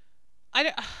I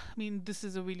don't I mean this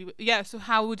is a really yeah, so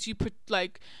how would you put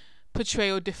like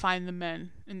portray or define the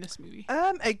men in this movie?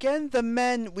 Again, the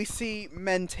men, we see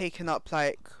men taking up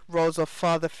like roles of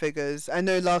father figures. I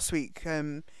know last week,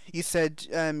 you said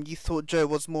you thought Joe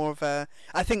was more of a.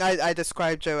 I think I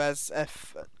described Joe as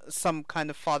some kind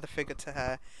of father figure to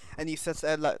her, and you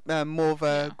said like more of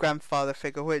a Yeah. grandfather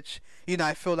figure, which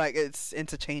I feel like it's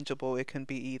interchangeable. It can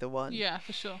be either one. Yeah,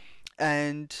 for sure.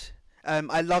 And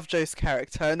I love Joe's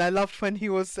character, and I loved when he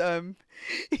was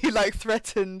he like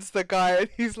threatens the guy, and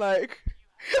he's like,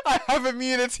 I have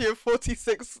immunity in 40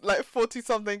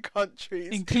 something countries,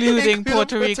 Including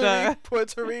Puerto Rico.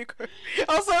 Puerto Rico.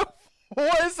 I was like,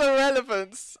 what is the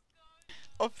relevance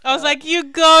of I was that? like, you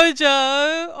go,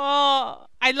 Joe. Oh,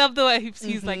 I love the way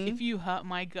he's like, Mhm. if you hurt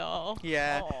my girl.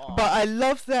 Yeah, Aw. but I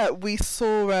love that we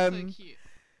saw So cute.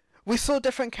 we saw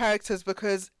different characters,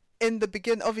 because in the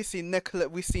beginning, obviously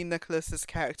we see Nicholas's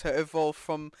character evolve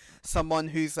from someone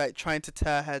who's like trying to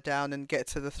tear her down and get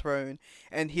to the throne,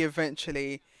 and he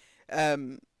eventually,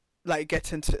 like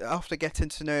after getting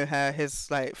to know her, his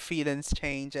like feelings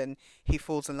change and he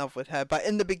falls in love with her. But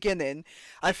in the beginning,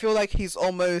 I feel like he's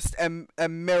almost a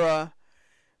mirror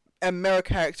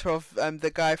character of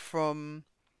the guy from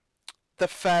the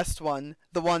first one,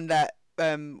 the one that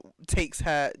takes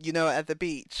her, at the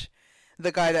beach,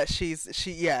 the guy that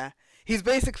yeah, he's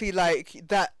basically like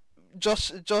that.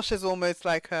 Josh is almost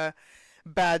like a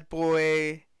bad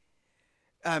boy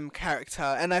character,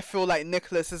 and I feel like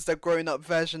Nicholas is the grown up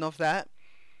version of that.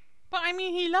 But I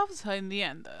mean, he loves her in the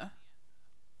end, though.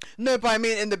 No, but I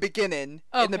mean in the beginning,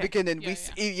 Okay.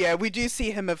 we Yeah, we do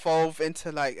see him evolve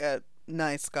into like a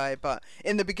nice guy, but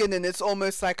in the beginning it's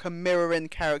almost like a mirroring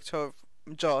character of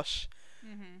Josh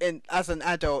in as an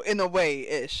adult in a way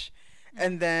ish.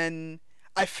 And then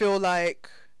I feel like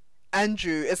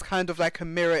Andrew is kind of like a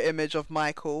mirror image of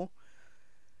Michael,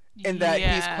 in that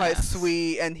he's quite Yes.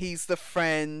 sweet and he's the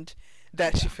friend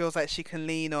that she Yeah. feels like she can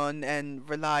lean on and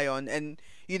rely on. And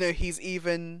he's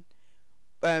even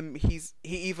he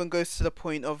even goes to the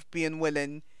point of being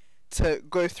willing to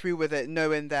go through with it,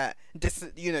 knowing that this,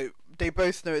 they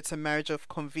both know it's a marriage of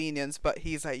convenience, but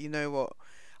he's like, you know what,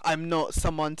 I'm not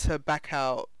someone to back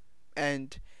out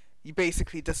and you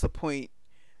basically disappoint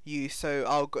you, so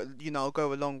I'll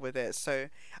go along with it. So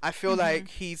I feel like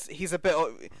he's a bit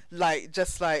of, like,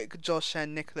 just like Josh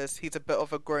and Nicholas, he's a bit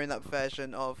of a grown up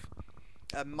version of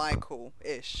Michael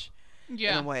ish in a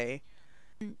Yeah. way.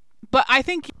 But I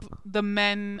think the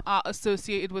men are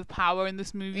associated with power in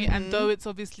this movie, and though it's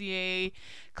obviously a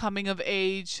coming of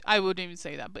age, I wouldn't even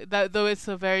say that, but though it's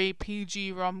a very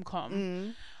PG rom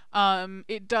com,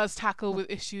 it does tackle with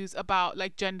issues about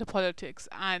like gender politics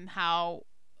and how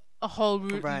a whole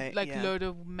Right, like yeah. load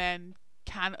of men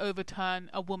can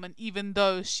overturn a woman even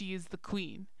though she is the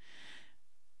queen.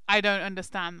 I don't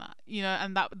understand that,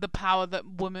 and that the power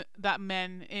that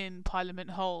men in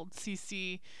parliament hold,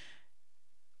 CC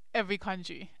every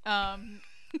country.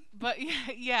 But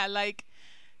like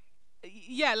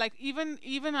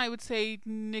even I would say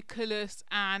Nicholas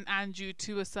and Andrew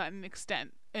to a certain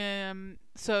extent.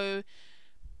 So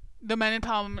the men in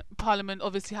parliament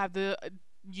obviously have the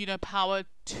power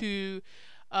to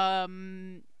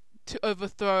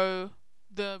overthrow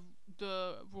the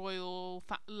royal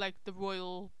like the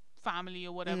royal family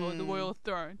or whatever, or the royal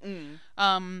throne.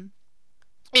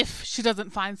 If she doesn't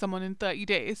find someone in 30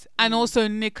 days. And also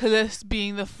Nicholas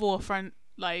being the forefront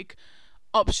like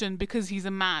option because he's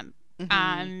a man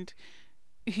and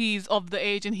he's of the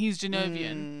age and he's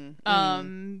Genovian.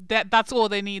 That's all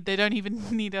they need. They don't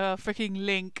even need a freaking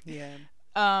link Yeah.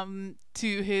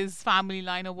 to his family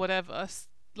line or whatever.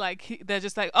 Like they're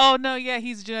just like, oh no, yeah,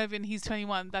 he's Genovian, he's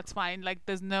 21, that's fine. Like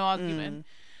there's no argument.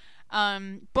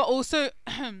 But also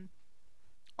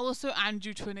also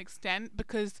Andrew to an extent,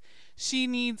 because she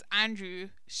needs Andrew,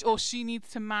 or she needs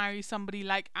to marry somebody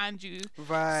like Andrew,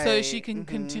 Right. so she can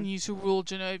continue to rule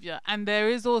Genovia. And there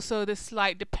is also this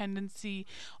slight dependency,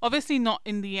 obviously not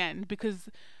in the end, because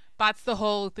that's the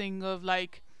whole thing of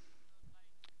like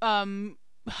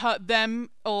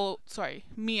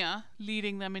Mia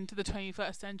leading them into the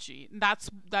 21st century. That's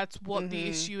what the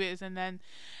issue is, and then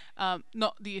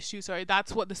not the issue, sorry,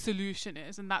 that's what the solution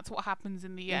is, and that's what happens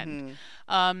in the end.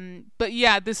 But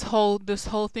yeah, this whole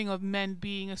thing of men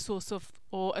being a source of,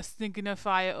 or a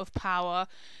signifier of power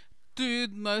through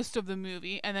most of the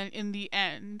movie, and then in the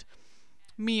end,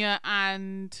 Mia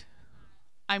and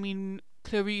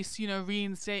Clarice,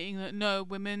 reinstating that no,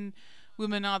 women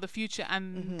are the future.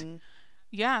 And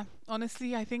yeah,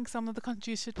 honestly, I think some of the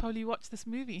countries should probably watch this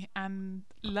movie and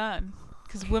learn,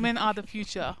 because women are the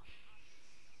future.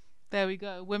 There we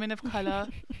go. Women of color,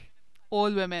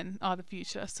 all women are the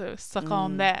future. So suck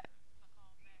on that.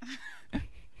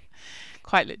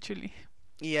 Quite literally.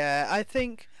 Yeah, I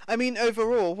think. I mean,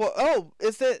 overall, what? Oh,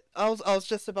 is it? I was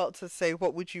just about to say,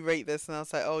 what would you rate this? And I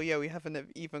was like, oh yeah, we haven't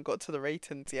even got to the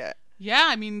ratings yet.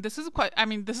 Yeah, this is quite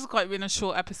been a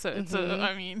short episode. So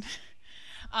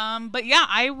but yeah,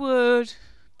 I would.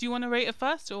 Do you want to rate it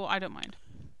first, or I don't mind?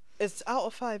 It's out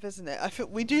of 5, isn't it? I think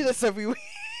we do this every week.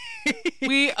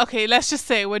 Okay, let's just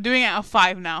say we're doing it out of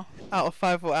 5 now. Out of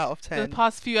 5 or out of 10? The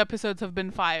past few episodes have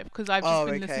been 5, because I've just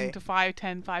been listening to 5,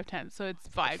 10, 5, 10, so it's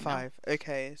 5 5 now.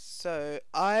 Okay, so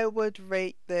I would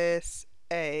rate this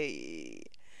a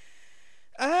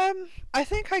I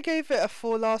think I gave it a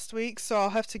 4 last week, so I'll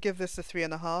have to give this a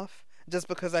 3.5, just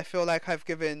because I feel like I've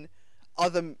given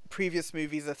other previous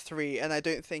movies a 3, and I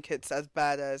don't think it's as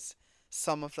bad as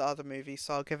some of the other movies,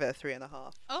 so I'll give it a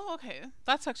 3.5. Oh, okay,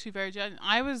 that's actually very genuine.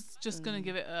 I was just gonna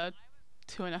give it a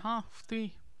 2.5,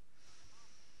 3.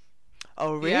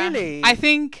 Oh really? Yeah. I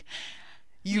think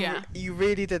you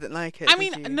really didn't like it. I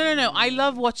mean, no. I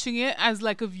love watching it as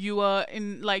like a viewer.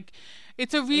 In like,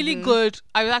 it's a really good.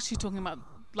 I was actually talking about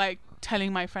like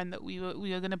telling my friend that we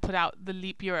were gonna put out the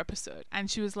leap year episode,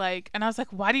 and she was like, and I was like,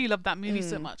 why do you love that movie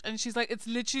so much? And she's like, it's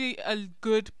literally a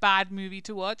good bad movie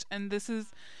to watch, and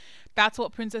that's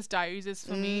what Princess Diaries is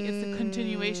for me. It's a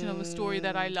continuation of a story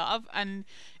that I love, and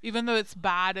even though it's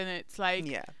bad and it's like,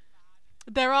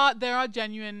 there are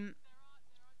genuine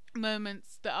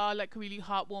moments that are like really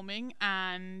heartwarming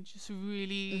and just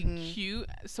really cute.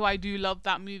 So I do love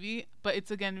that movie, but it's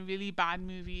again a really bad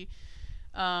movie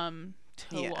to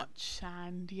watch.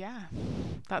 And yeah,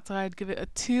 that's why I'd give it a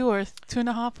 2 or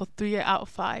 2.5 or 3 out of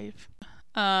 5.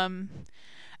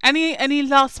 Any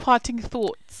last parting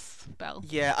thoughts, Belle?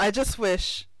 Yeah, I just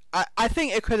wish I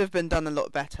think it could have been done a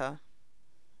lot better,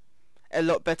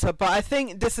 but I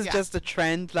think this is just a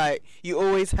trend. Like, you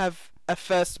always have a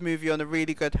first movie on a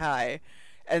really good high,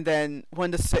 and then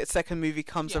when the second movie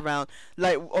comes around,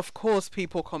 like, of course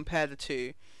people compare the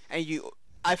two, and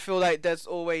I feel like it's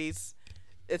always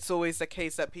the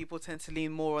case that people tend to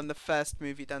lean more on the first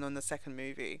movie than on the second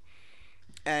movie.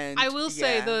 And I will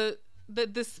say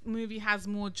that this movie has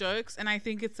more jokes, and I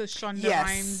think it's a Shonda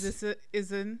Rhimes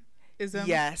ism.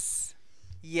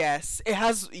 Yes, it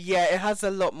has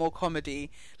a lot more comedy.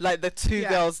 Like the two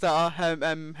girls that are her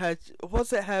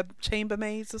was it her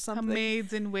chambermaids or something? Her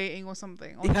maids in waiting or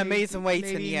something. Or her maids in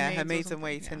waiting, her maids in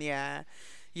waiting, yeah.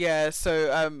 So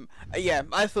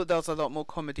I thought there was a lot more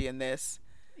comedy in this.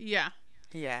 Yeah.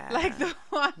 Yeah. Like the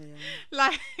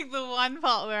one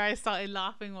part where I started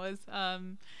laughing was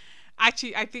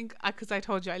actually, I think, because I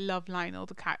told you I love Lionel,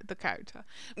 the character.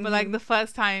 But like the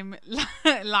first time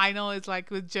Lionel is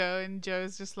like with Joe, and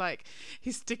Joe's just like,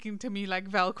 he's sticking to me like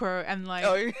Velcro, and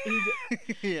like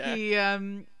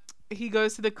he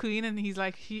goes to the Queen, and he's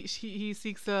like, he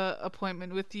seeks a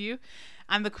appointment with you,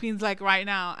 and the Queen's like, right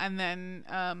now, and then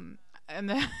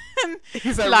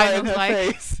he's like, Lionel's right in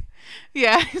her face.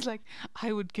 Yeah, he's like,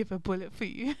 I would give a bullet for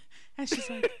you, and she's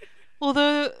like,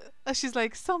 although. She's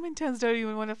like, some interns don't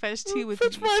even want to fetch tea with me.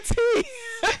 My tea.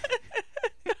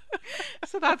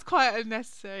 So that's quite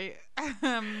unnecessary.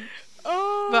 But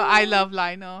I love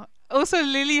Lionel. Also,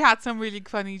 Lily had some really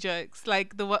funny jokes.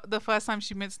 Like the first time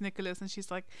she meets Nicholas, and she's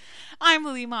like, I'm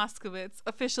Lily Moskowitz,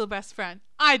 official best friend.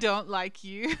 I don't like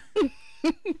you.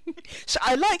 So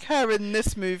I like her in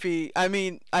this movie. I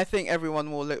mean, I think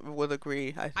everyone will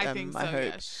agree. I think so. I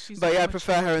hope. Yeah, but I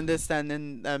prefer her in this than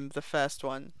in the first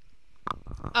one.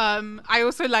 I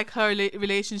also like her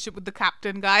relationship with the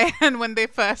captain guy, and when they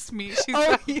first meet,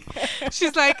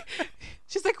 she's like,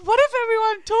 what if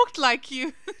everyone talked like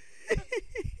you?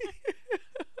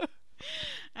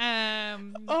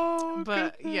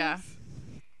 But goodness. Yeah.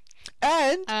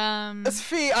 And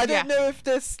Sophie, I don't know if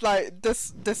this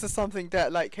is something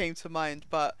that like came to mind,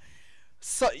 but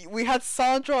we had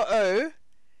Sandra Oh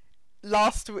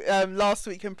last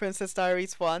week in Princess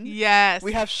Diaries 1. Yes.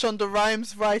 We have Shonda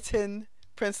Rhimes writing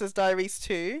Princess Diaries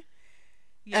 2.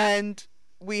 Yeah. And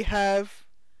we have,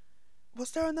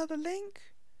 was there another link?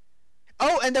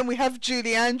 Oh, and then we have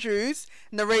Julie Andrews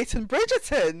narrating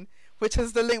Bridgerton, which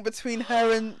is the link between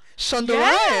her and Shonda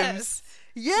Rhimes.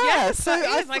 Yeah, yes, so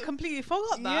I completely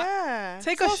forgot that. Yeah,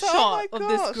 Take so a I was like, shot oh my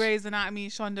of this gosh. Grey's Anatomy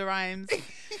Shonda Rhimes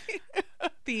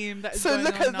theme. That is So going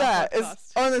look on at in our that. It's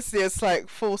podcast. honestly, it's like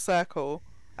full circle.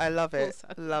 I love it.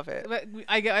 circle. Love it. But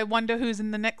I wonder who's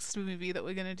in the next movie that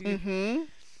we're gonna do. Mhm.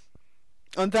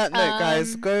 On that note,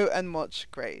 guys, Um, go and watch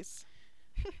Grey's.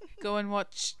 Go and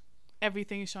watch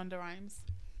everything Shonda Rhimes.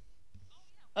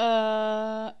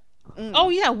 Oh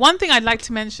yeah, one thing I'd like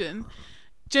to mention.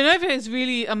 Genovia is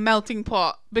really a melting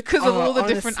pot because of all the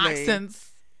different honestly.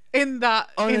 accents in that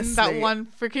Honestly. one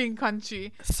freaking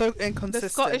country. So There's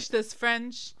inconsistent. Scottish, there's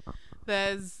French,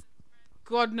 there's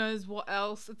God knows what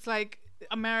else. It's like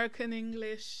American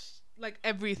English, like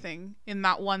everything in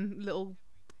that one little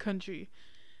country.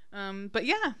 But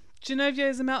yeah, Genovia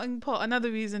is a melting pot.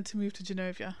 Another reason to move to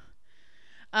Genovia.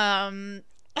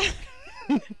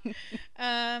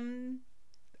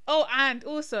 Oh, and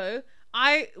also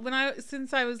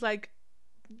since I was like,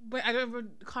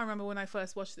 can't remember when I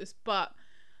first watched this, but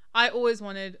I always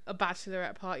wanted a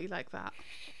bachelorette party like that.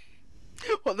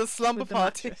 What, the slumber With the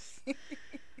party? mattress.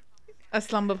 A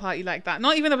slumber party like that.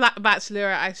 Not even a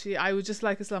bachelorette, actually. I would just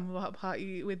like a slumber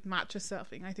party with mattress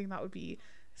surfing. I think that would be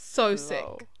so sick.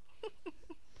 Lol.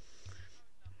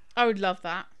 I would love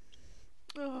that.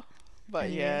 Oh, but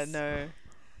Anyways. yeah, no.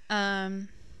 Um,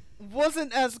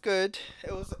 Wasn't as good.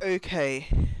 It was okay.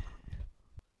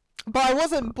 But I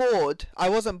wasn't bored. I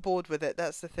wasn't bored with it.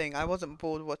 That's the thing. I wasn't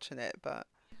bored watching it, but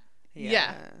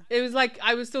yeah. It was like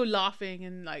I was still laughing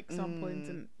in like some points,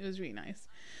 and it was really nice.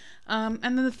 And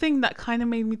then the thing that kind of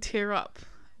made me tear up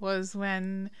was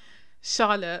when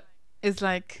Charlotte is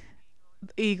like,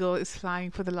 the eagle is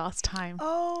flying for the last time.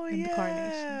 Oh, in the yeah.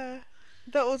 coronation.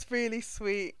 That was really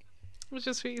sweet. It was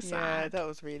just really Yeah, sad. that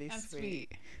was really and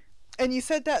sweet. And you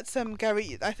said that's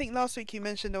Gary. I think last week you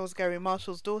mentioned there was Gary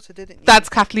Marshall's daughter, didn't you? That's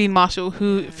Kathleen Marshall,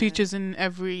 who features in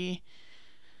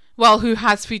who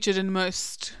has featured in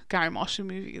most Gary Marshall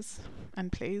movies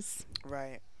and plays.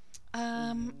 Right.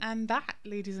 And that,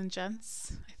 ladies and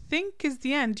gents, I think is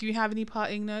the end. Do you have any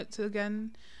parting notes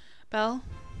again, Belle?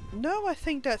 No, I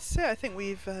think that's it. I think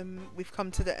we've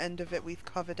come to the end of it. We've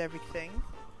covered everything.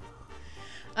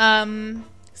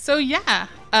 So yeah.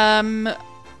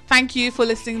 Thank you for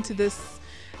listening to this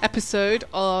episode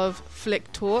of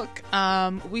Flick Talk.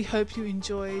 We hope you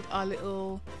enjoyed our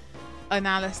little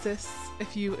analysis,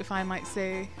 if I might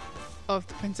say, of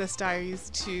the Princess Diaries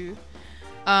 2.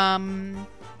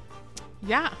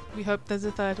 Yeah, we hope there's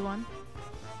a third one.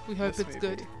 We hope This it's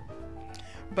movie. good.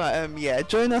 But yeah,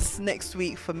 join us next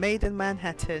week for Made in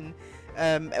Manhattan.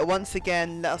 Once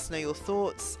again, let us know your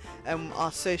thoughts.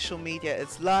 Our social media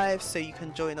is live, so you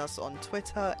can join us on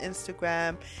Twitter,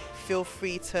 Instagram. Feel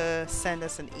free to send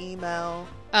us an email.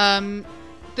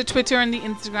 The Twitter and the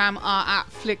Instagram are at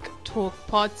Flick Talk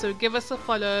Pod, so give us a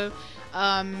follow.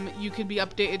 You can be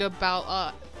updated about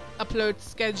our upload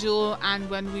schedule and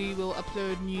when we will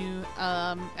upload new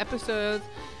episodes.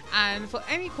 And for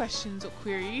any questions or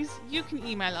queries, you can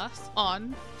email us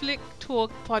on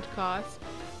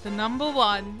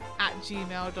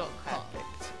flicktalkpodcast1@gmail.com.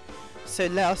 Perfect. So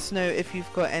let us know if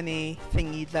you've got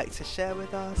anything you'd like to share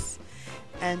with us.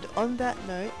 And on that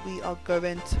note, we are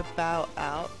going to bow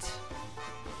out.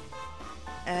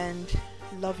 And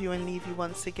love you and leave you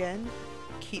once again.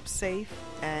 Keep safe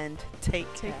and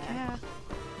take care.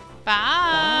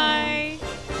 Bye.